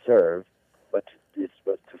to conserve, but this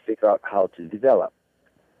was to figure out how to develop.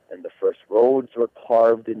 And the first roads were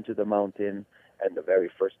carved into the mountain, and the very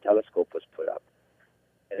first telescope was put up.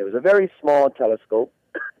 And it was a very small telescope.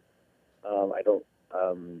 I'm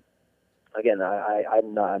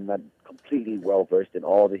not completely well versed in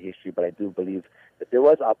all the history, but I do believe that there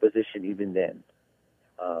was opposition even then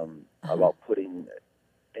about putting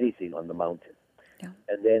anything on the mountain. Yeah.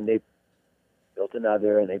 And then they built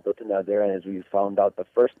another, and as we found out, the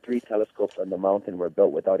first 3 telescopes on the mountain were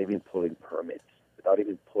built without even pulling permits, without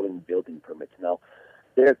even pulling building permits. Now,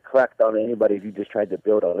 they're cracked on anybody if you just tried to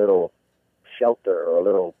build a little shelter or a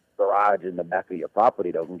little garage in the back of your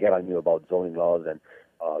property that can get on you about zoning laws and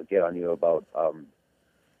get on you about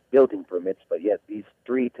building permits. But yet these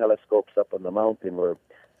 3 telescopes up on the mountain were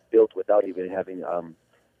built without even having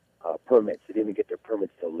permits. They didn't even get their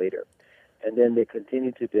permits till later. And then they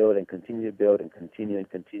continued to build and continue to build and continue.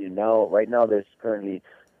 Right now there's currently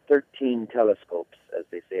 13 telescopes, as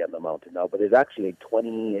they say, on the mountain now, but there's actually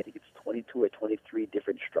 22 or 23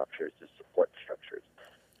 different structures, the support structures,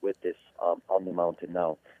 with this on the mountain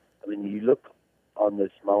now. I mean, you look on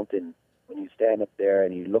this mountain, when you stand up there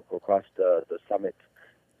and you look across the summit,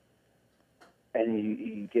 and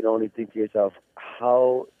you can only think to yourself,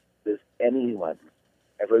 how does anyone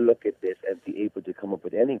ever look at this and be able to come up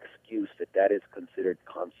with any excuse that is considered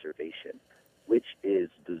conservation? which is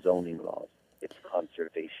the zoning laws. It's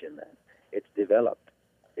conservation land. It's developed.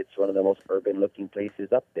 It's one of the most urban-looking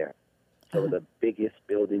places up there. Some of the biggest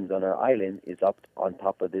buildings on our island is up on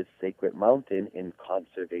top of this sacred mountain in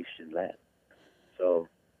conservation land. So,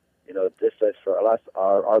 this is for us,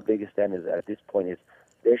 our biggest stand is at this point is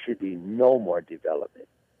there should be no more development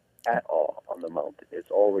at all on the mountain. There's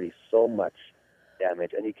already so much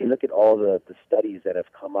damage. And you can look at all the studies that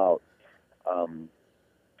have come out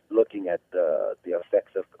looking at the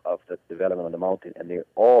effects of the development on the mountain, and they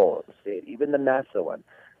all say, even the NASA one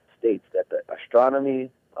states that the astronomy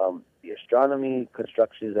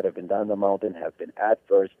constructions that have been done on the mountain have been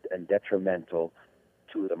adverse and detrimental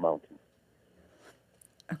to the mountain.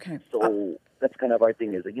 Okay. So that's kind of our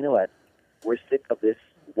thing is, you know what, we're sick of this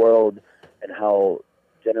world and how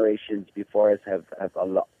generations before us have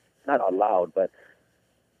not allowed, but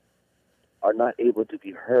are not able to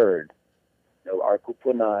be heard. Our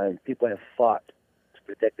kupuna and people have fought to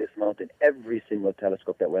protect this mountain. Every single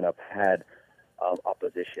telescope that went up had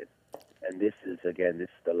opposition. And this is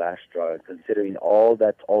the last straw. And considering all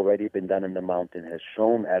that's already been done in the mountain has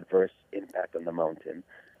shown adverse impact on the mountain.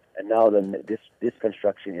 And now this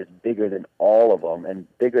construction is bigger than all of them and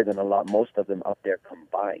bigger than most of them up there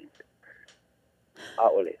combined.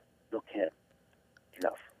 Aole, no can.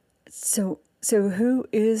 Enough. So who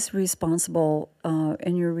is responsible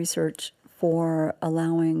in your research for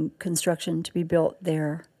allowing construction to be built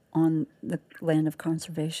there on the land of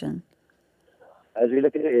conservation? As we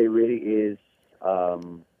look at it, it really is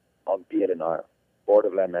on BLNR, Board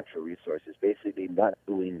of Land Natural Resources, basically not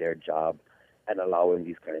doing their job and allowing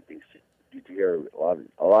these kind of things to hear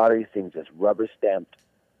a lot of these things just rubber stamped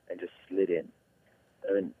and just slid in.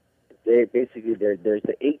 I mean, there's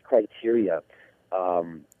the 8 criteria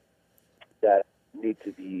that need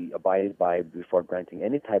to be abided by before granting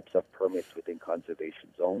any types of permits within conservation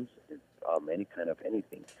zones, any kind of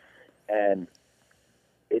anything. And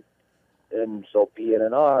so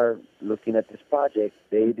PNNR, looking at this project,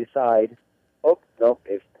 they decide, oh, no,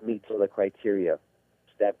 it meets all the criteria,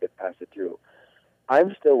 stamp it, pass it through.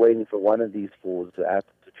 I'm still waiting for one of these fools to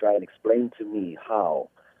try and explain to me how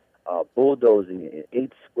bulldozing an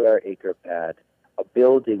 8 square acre pad, a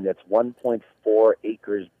building that's 1.4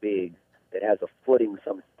 acres big, that has a footing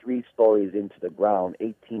some 3 stories into the ground,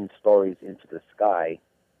 18 stories into the sky,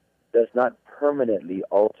 does not permanently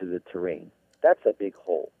alter the terrain. That's a big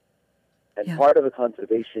hole. And part of the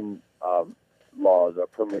conservation laws or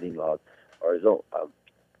permitting laws or zone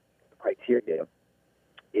criteria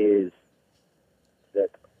is that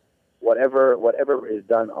whatever is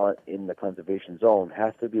done in the conservation zone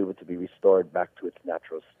has to be able to be restored back to its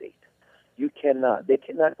natural state. They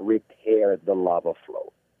cannot repair the lava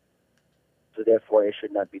flow. So therefore, it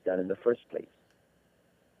should not be done in the first place.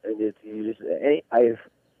 And it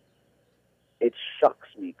shocks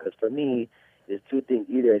me because for me, there's 2 things.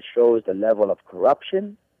 Either it shows the level of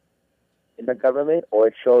corruption in the government, or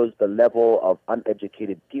it shows the level of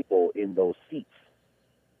uneducated people in those seats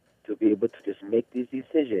to be able to just make these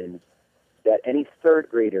decisions that any 3rd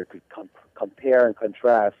grader could compare and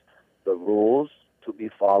contrast the rules to be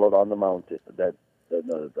followed on the mountain, the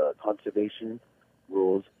conservation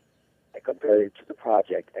rules, and compare it to the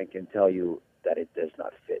project and can tell you that it does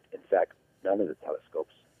not fit. In fact, none of the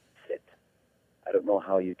telescopes fit. I don't know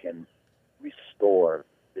how you can restore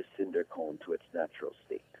the cinder cone to its natural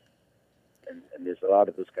state. And there's a lot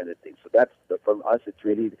of those kind of things. So that's from us,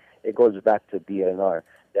 it goes back to BNR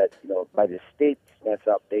that, by the state's mess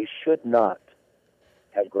up, they should not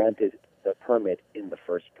have granted the permit in the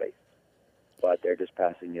first place. But they're just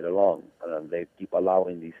passing it along. They keep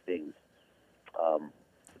allowing these things.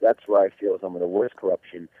 That's where I feel some of the worst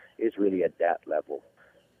corruption is really at that level.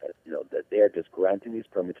 That they're just granting these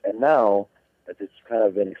permits. And now, as it's kind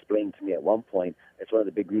of been explained to me at one point, it's one of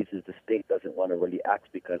the big reasons the state doesn't want to really act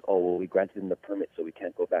because, we granted them the permit, so we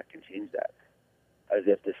can't go back and change that. As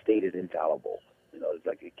if the state is infallible. It's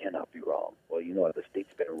like it cannot be wrong. Well, the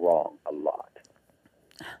state's been wrong a lot.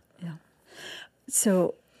 Yeah.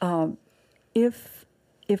 So, if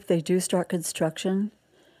they do start construction,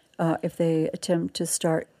 if they attempt to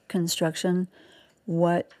start construction,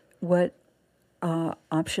 what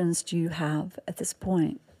options do you have at this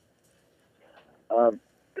point? Well,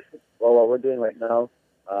 what we're doing right now,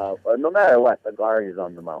 no matter what, the guard is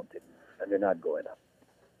on the mountain, and they're not going up.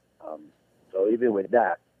 So even with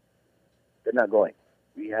that, they're not going.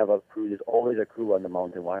 We have a crew. There's always a crew on the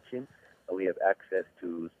mountain watching, and we have access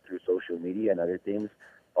through social media and other things.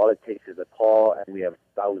 All it takes is a call, and we have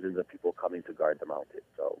thousands of people coming to guard the mountain.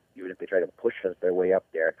 So even if they try to push us their way up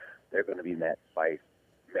there, they're going to be met by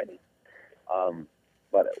many.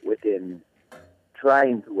 But within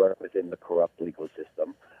trying to work within the corrupt legal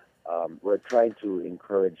system. We're trying to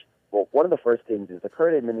encourage. Well, one of the first things is the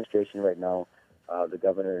current administration right now, the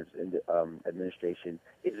governor's administration,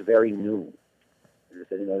 is very new.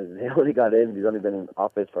 They only got in. He's only been in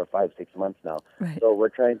office for 5-6 months now. Right. So we're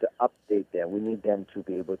trying to update them. We need them to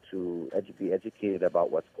be able to be educated about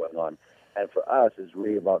what's going on. And for us, it's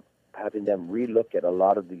really about having them relook at a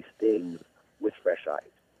lot of these things with fresh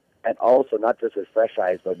eyes. And also not just with fresh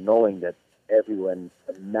eyes, but knowing that everyone,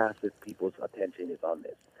 the massive people's attention is on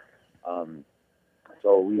this.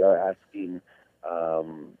 So we are asking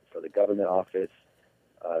for the government office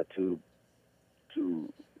to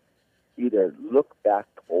either look back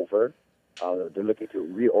over. They're looking to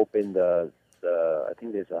reopen the I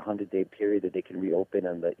think there's a 100-day period that they can reopen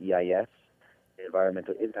on the EIS, the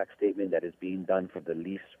environmental impact statement that is being done for the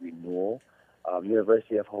lease renewal.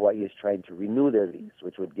 University of Hawaii is trying to renew their lease,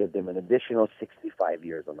 which would give them an additional 65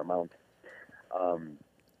 years on the mountain,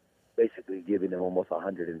 basically giving them almost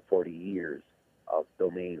 140 years of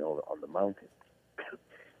domain on the mountain.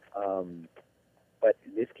 But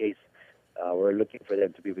in this case, we're looking for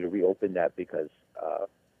them to be able to reopen that because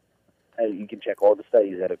and you can check all the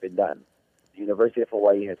studies that have been done. The University of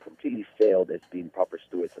Hawaii has completely failed as being proper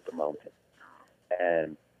stewards of the mountain.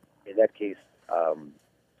 And in that case,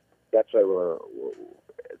 that's why we're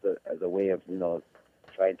as a way of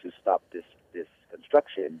trying to stop this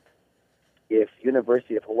construction. If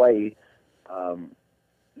University of Hawaii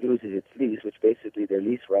loses its lease, which basically their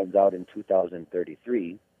lease runs out in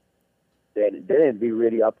 2033, then it'd be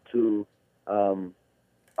really up to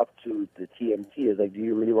the TMT. Is like, do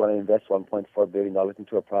you really want to invest $1.4 billion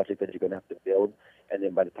into a project that you're going to have to build, and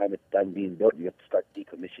then by the time it's done being built, you have to start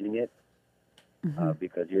decommissioning it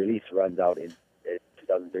because your lease runs out in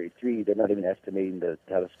 2033. They're not even estimating the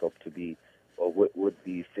telescope to be, or would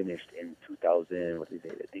be finished in 2000. What did they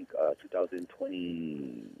say? I think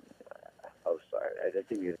 2020. Oh, sorry. I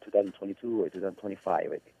think it's 2022 or 2025. I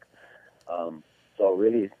think. So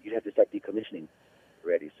really, you have to start decommissioning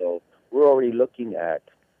already. So we're already looking at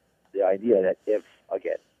the idea that if,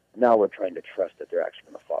 again, now we're trying to trust that they're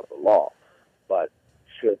actually going to follow the law. But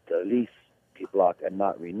should the lease be blocked and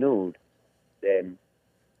not renewed, then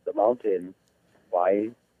the mountain,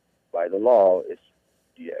 by the law, is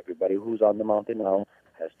everybody who's on the mountain now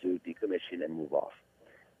has to decommission and move off.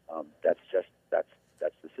 That's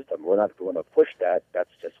the system. We're not going to push that.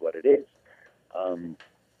 That's just what it is.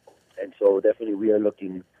 And so definitely we are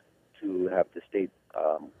looking to have the state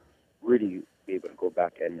really be able to go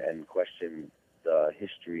back and question the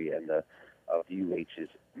history and of UH's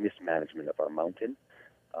mismanagement of our mountain.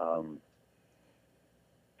 And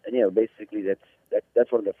basically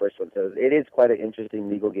that's one of the first ones. So it is quite an interesting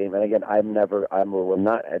legal game. And again, I will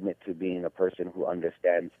not admit to being a person who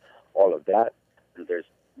understands all of that. There's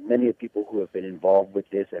many people who have been involved with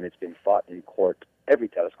this, and it's been fought in court. Every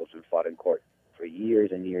telescope's been fought in court for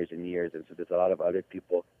years and years and years. And so there's a lot of other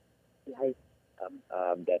people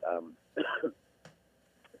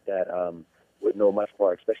that would know much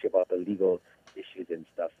more, especially about the legal issues and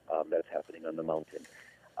stuff that's happening on the mountain.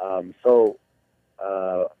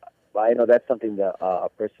 I know that's something that a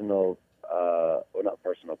personal, well, not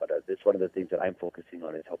personal, but it's one of the things that I'm focusing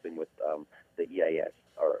on is helping with the EIS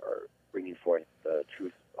or bringing forth the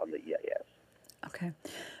truth on the EIS. Okay.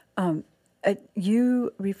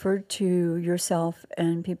 You referred to yourself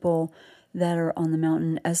and people that are on the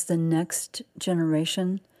mountain as the next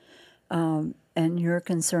generation and your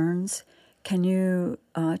concerns. Can you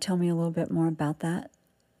tell me a little bit more about that?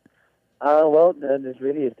 Well, this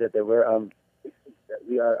really is that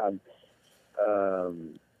we are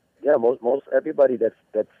most everybody that's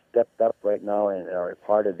stepped up right now and are a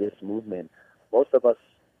part of this movement. Most of us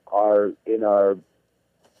are in our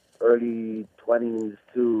early 20s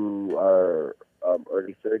to our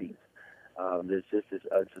early 30s. There's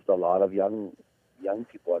just a lot of young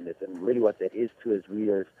people on this, and really what that is too is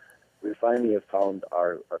we finally have found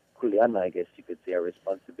our kuleana, I guess you could say, our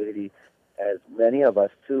responsibility. As many of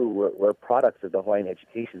us too, we're products of the Hawaiian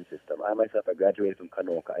education system. I myself, I graduated from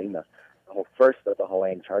Kanuokaina, the first of the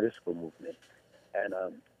Hawaiian charter school movement, and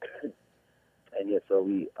yet so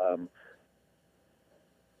we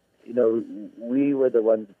were the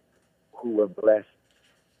ones who were blessed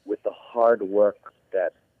with the hard work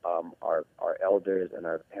that our elders and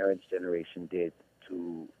our parents' generation did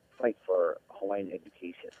to fight for Hawaiian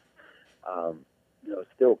education.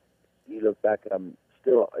 Still, you look back,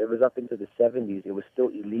 it was up into the 70s, it was still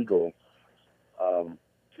illegal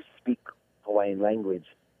to speak Hawaiian language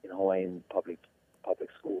in Hawaiian public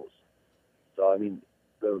schools. So, I mean,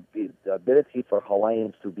 the ability for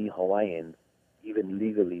Hawaiians to be Hawaiian, even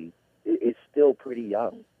legally, is still pretty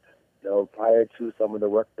young. prior to some of the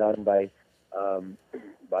work done by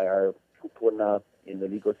our pupuna in the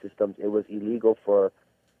legal systems, it was illegal for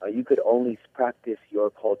you could only practice your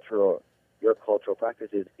cultural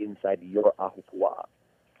practices inside your ahupua.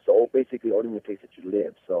 So basically, only in the place that you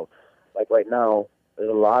live. So, like right now, there's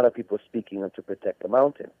a lot of people speaking up to protect the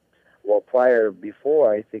mountain. Well,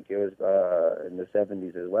 before, I think it was in the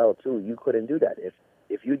 70s as well too. You couldn't do that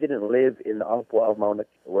if you didn't live in the ahupua of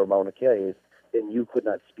where Mauna Kea is, then you could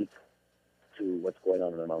not speak to what's going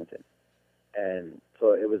on in the mountain. And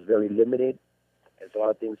so it was very limited. It's a lot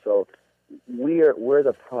of things. So we're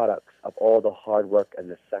the products of all the hard work and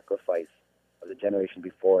the sacrifice of the generation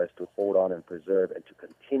before us to hold on and preserve and to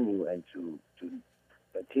continue and to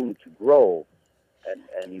continue to grow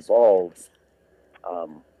and evolve,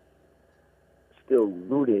 still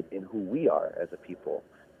rooted in who we are as a people,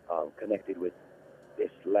 connected with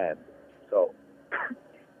this land. So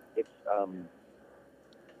it's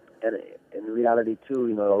and in reality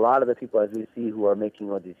too, a lot of the people as we see who are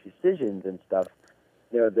making all these decisions and stuff,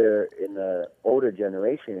 they're in the older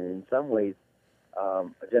generation, and in some ways,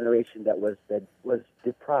 a generation that was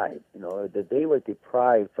deprived. That they were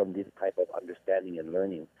deprived from this type of understanding and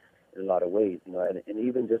learning in a lot of ways. And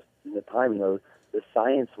even just in the time, the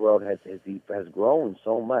science world has grown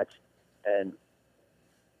so much, and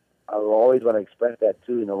I always want to express that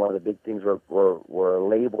too. One of the big things we're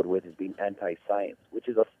labeled with is being anti-science, which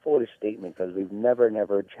is a foolish statement because we've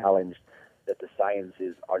never challenged that the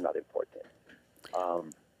sciences are not important.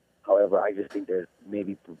 However, I just think there's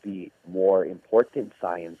maybe to be more important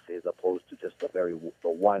sciences opposed to just the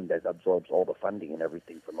one that absorbs all the funding and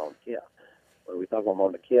everything from Mauna Kea. When we talk about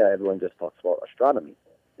Mauna Kea, everyone just talks about astronomy.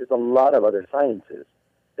 There's a lot of other sciences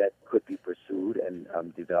that could be pursued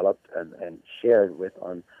and developed and shared with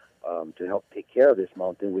to help take care of this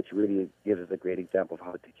mountain, which really gives us a great example of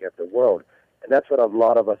how to take care of the world. And that's what a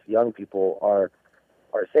lot of us young people are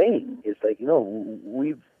saying. It's like,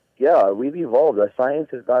 we've evolved. Our science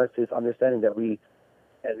has got us to this understanding that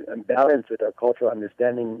and balance with our cultural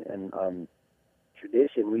understanding and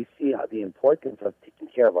tradition, we see how the importance of taking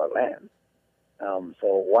care of our land.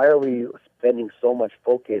 So why are we spending so much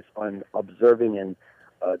focus on observing and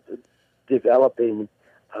developing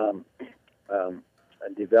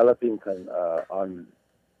on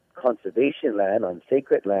conservation land, on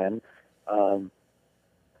sacred land,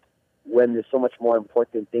 when there's so much more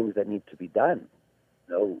important things that need to be done?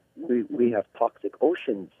 We have toxic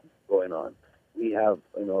oceans going on. We have,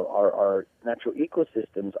 our natural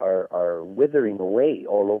ecosystems are withering away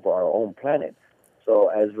all over our own planet. So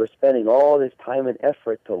as we're spending all this time and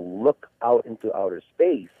effort to look out into outer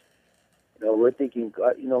space, we're thinking,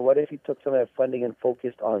 God, what if you took some of that funding and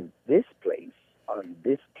focused on this place, on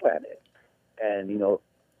this planet, and,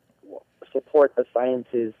 support the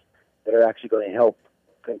sciences that are actually going to help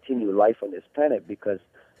continue life on this planet? Because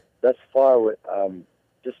thus far,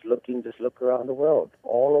 just look around the world.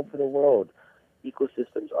 All over the world,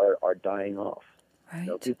 ecosystems are dying off. Right.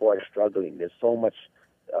 People are struggling. There's so much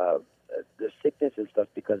there's sickness and stuff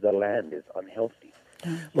because the land is unhealthy.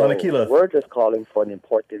 So we're just calling for an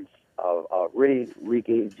importance of really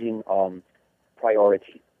regaging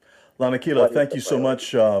priority. Lanakila, thank you so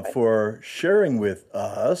much for sharing with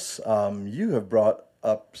us. You have brought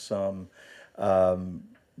up some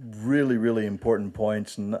really, really important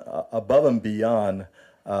points above and beyond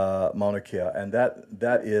Mauna Kea, and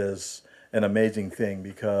that is an amazing thing,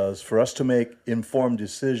 because for us to make informed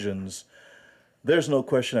decisions, there's no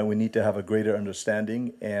question that we need to have a greater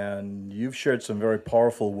understanding, and you've shared some very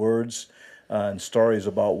powerful words and stories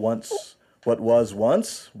about what was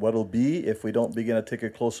once, what'll be if we don't begin to take a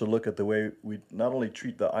closer look at the way we not only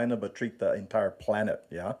treat the Aina, but treat the entire planet,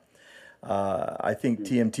 yeah? I think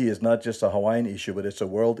TMT is not just a Hawaiian issue, but it's a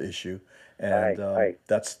world issue, and right.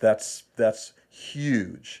 That's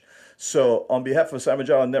huge. So on behalf of Sandwich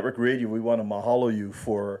Island Network Radio, we want to mahalo you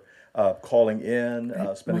for calling in,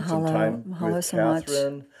 spending some time with so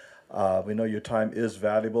Catherine. We know your time is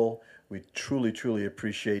valuable. We truly, truly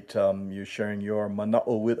appreciate you sharing your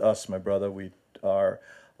mana'o with us, my brother. We are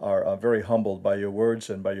very humbled by your words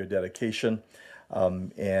and by your dedication.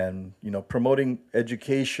 And, promoting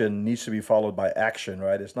education needs to be followed by action,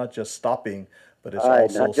 right? It's not just stopping, but it's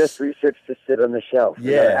also... not just research to sit on the shelf.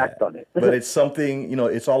 Yeah, you gotta act on it. But it's something,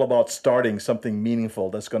 it's all about starting something meaningful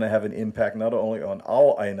that's going to have an impact not only on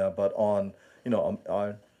our Aina, but on,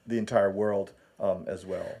 on the entire world as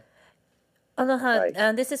well. Aloha,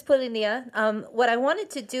 Right. this is Pulinia. What I wanted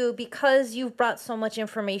to do, because you've brought so much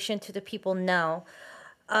information to the people now,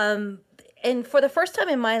 and for the first time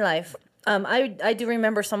in my life, I do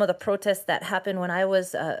remember some of the protests that happened when I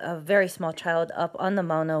was a very small child up on the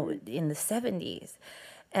Mauna in the 70s.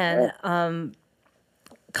 And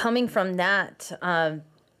coming from that,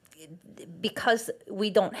 because we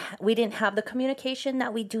didn't have the communication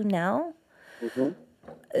that we do now.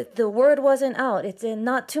 The word wasn't out.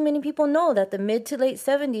 Not too many people know that the mid to late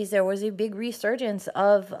 70s there was a big resurgence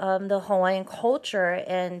of the Hawaiian culture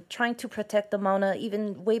and trying to protect the Mauna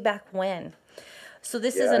even way back when. So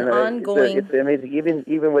this is an ongoing. It's amazing.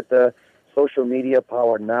 Even with the social media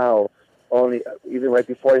power now, even right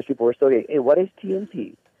before this, people were still saying, "Hey, what is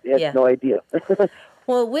TMT?" They had no idea.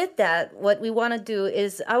 Well, with that, what we want to do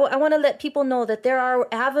is I want to let people know that there are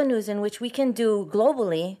avenues in which we can do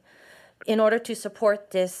globally in order to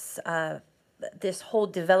support this this whole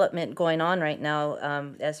development going on right now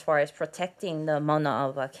as far as protecting the Mauna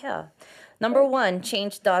a Wakea. Number one,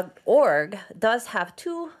 Change.org does have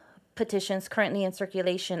 2 petitions currently in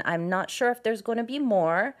circulation. I'm not sure if there's going to be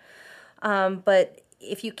more, but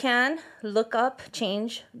if you can, look up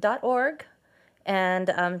Change.org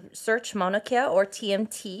and search Mauna Kea or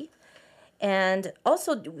TMT. And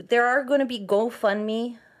also, there are going to be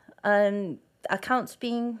GoFundMe accounts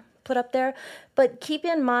being put up there, but keep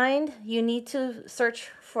in mind you need to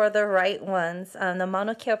search for the right ones. The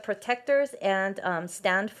Mauna Kea Protectors and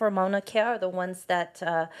Stand for Mauna Kea are the ones that,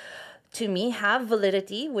 to me, have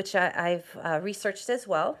validity, which I've researched as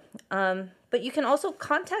well. But you can also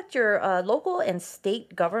contact your local and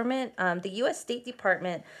state government. The U.S. State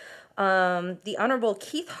Department, the Honorable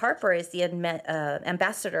Keith Harper is the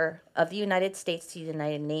ambassador of the United States to the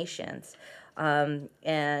United Nations.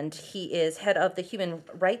 And he is head of the Human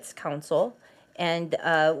Rights Council. And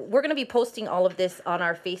we're going to be posting all of this on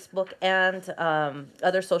our Facebook and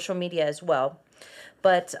other social media as well.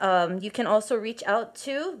 But you can also reach out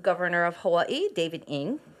to Governor of Hawaii, David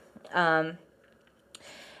Ng,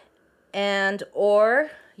 and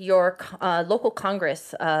or your local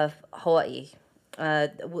Congress of Hawaii.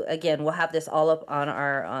 Again, we'll have this all up on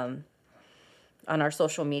our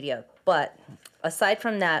social media. But aside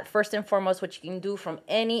from that, first and foremost, what you can do from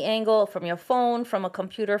any angle, from your phone, from a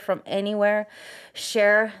computer, from anywhere,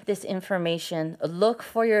 share this information. Look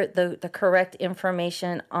for the correct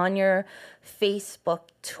information on your Facebook,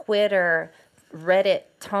 Twitter, Reddit,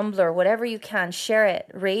 Tumblr, whatever you can. Share it.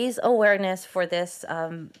 Raise awareness for this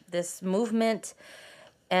this movement.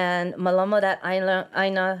 And malama that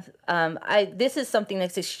aina. This is something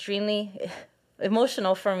that's extremely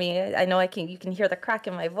emotional for me. I know you can hear the crack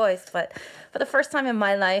in my voice, but for the first time in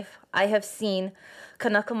my life, I have seen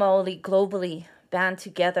Kanaka Maoli globally band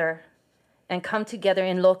together and come together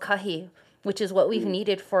in Lokahi, which is what we've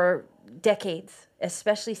needed for decades,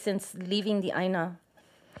 especially since leaving the Aina.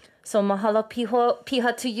 So mahalo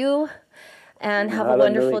piha to you, and have a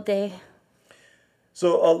wonderful day.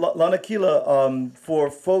 So, Lanakila, for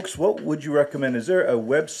folks, what would you recommend? Is there a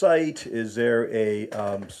website? Is there a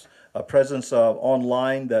presence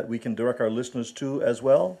online that we can direct our listeners to as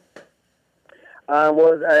well?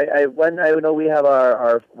 Well, I know we have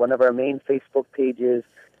our one of our main Facebook pages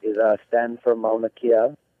is Stand for Mauna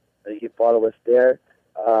Kea. You can follow us there.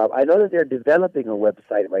 I know that they're developing a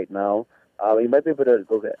website right now. You might be able to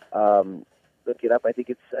go look it up. I think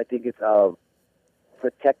it's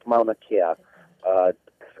Protect Mauna Kea.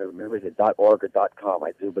 If I remember, is it .org or .com?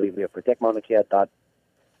 I do believe we have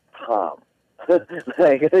protectmaunakea.com.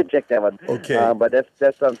 I gotta check that one. Okay. But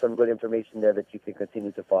that's some good information there that you can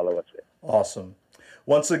continue to follow us with. Awesome.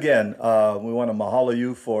 Once again, we want to mahalo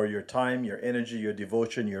you for your time, your energy, your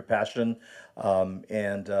devotion, your passion,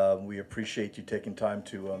 and we appreciate you taking time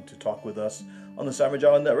to talk with us on the Sandwich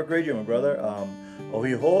Island Network Radio, my brother.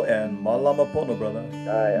 Ohiho and malama pono, brother.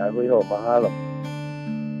 Aye, ohiho, mahalo.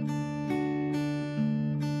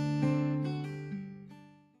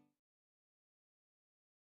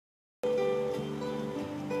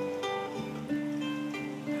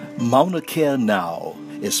 Mauna Kea Now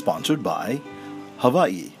is sponsored by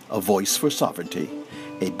Hawaii, A Voice for Sovereignty,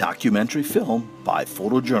 a documentary film by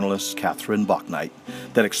photojournalist Catherine Bachnight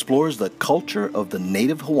that explores the culture of the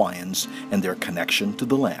native Hawaiians and their connection to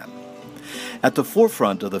the land. At the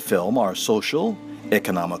forefront of the film are social,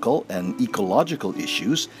 economical, and ecological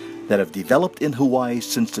issues that have developed in Hawaii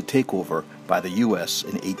since the takeover by the U.S.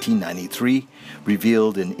 in 1893,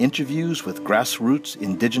 revealed in interviews with grassroots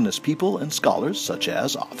indigenous people and scholars such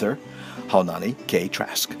as author Haunani K.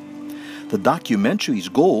 Trask. The documentary's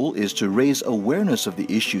goal is to raise awareness of the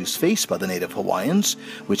issues faced by the native Hawaiians,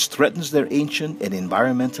 which threatens their ancient and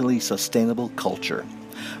environmentally sustainable culture.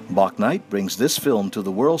 Bachnight brings this film to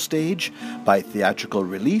the world stage by theatrical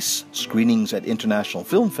release, screenings at international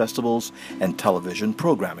film festivals, and television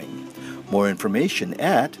programming. More information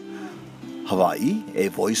at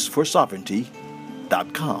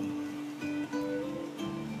HawaiiAVoiceForSovereignty.com.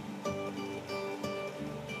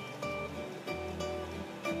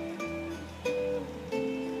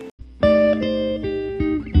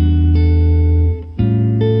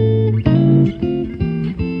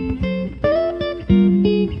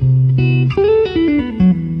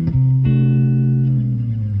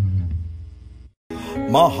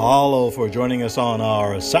 for joining us on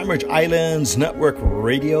our Sandwich Islands Network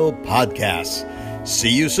Radio podcast.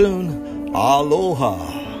 See you soon.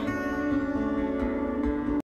 Aloha.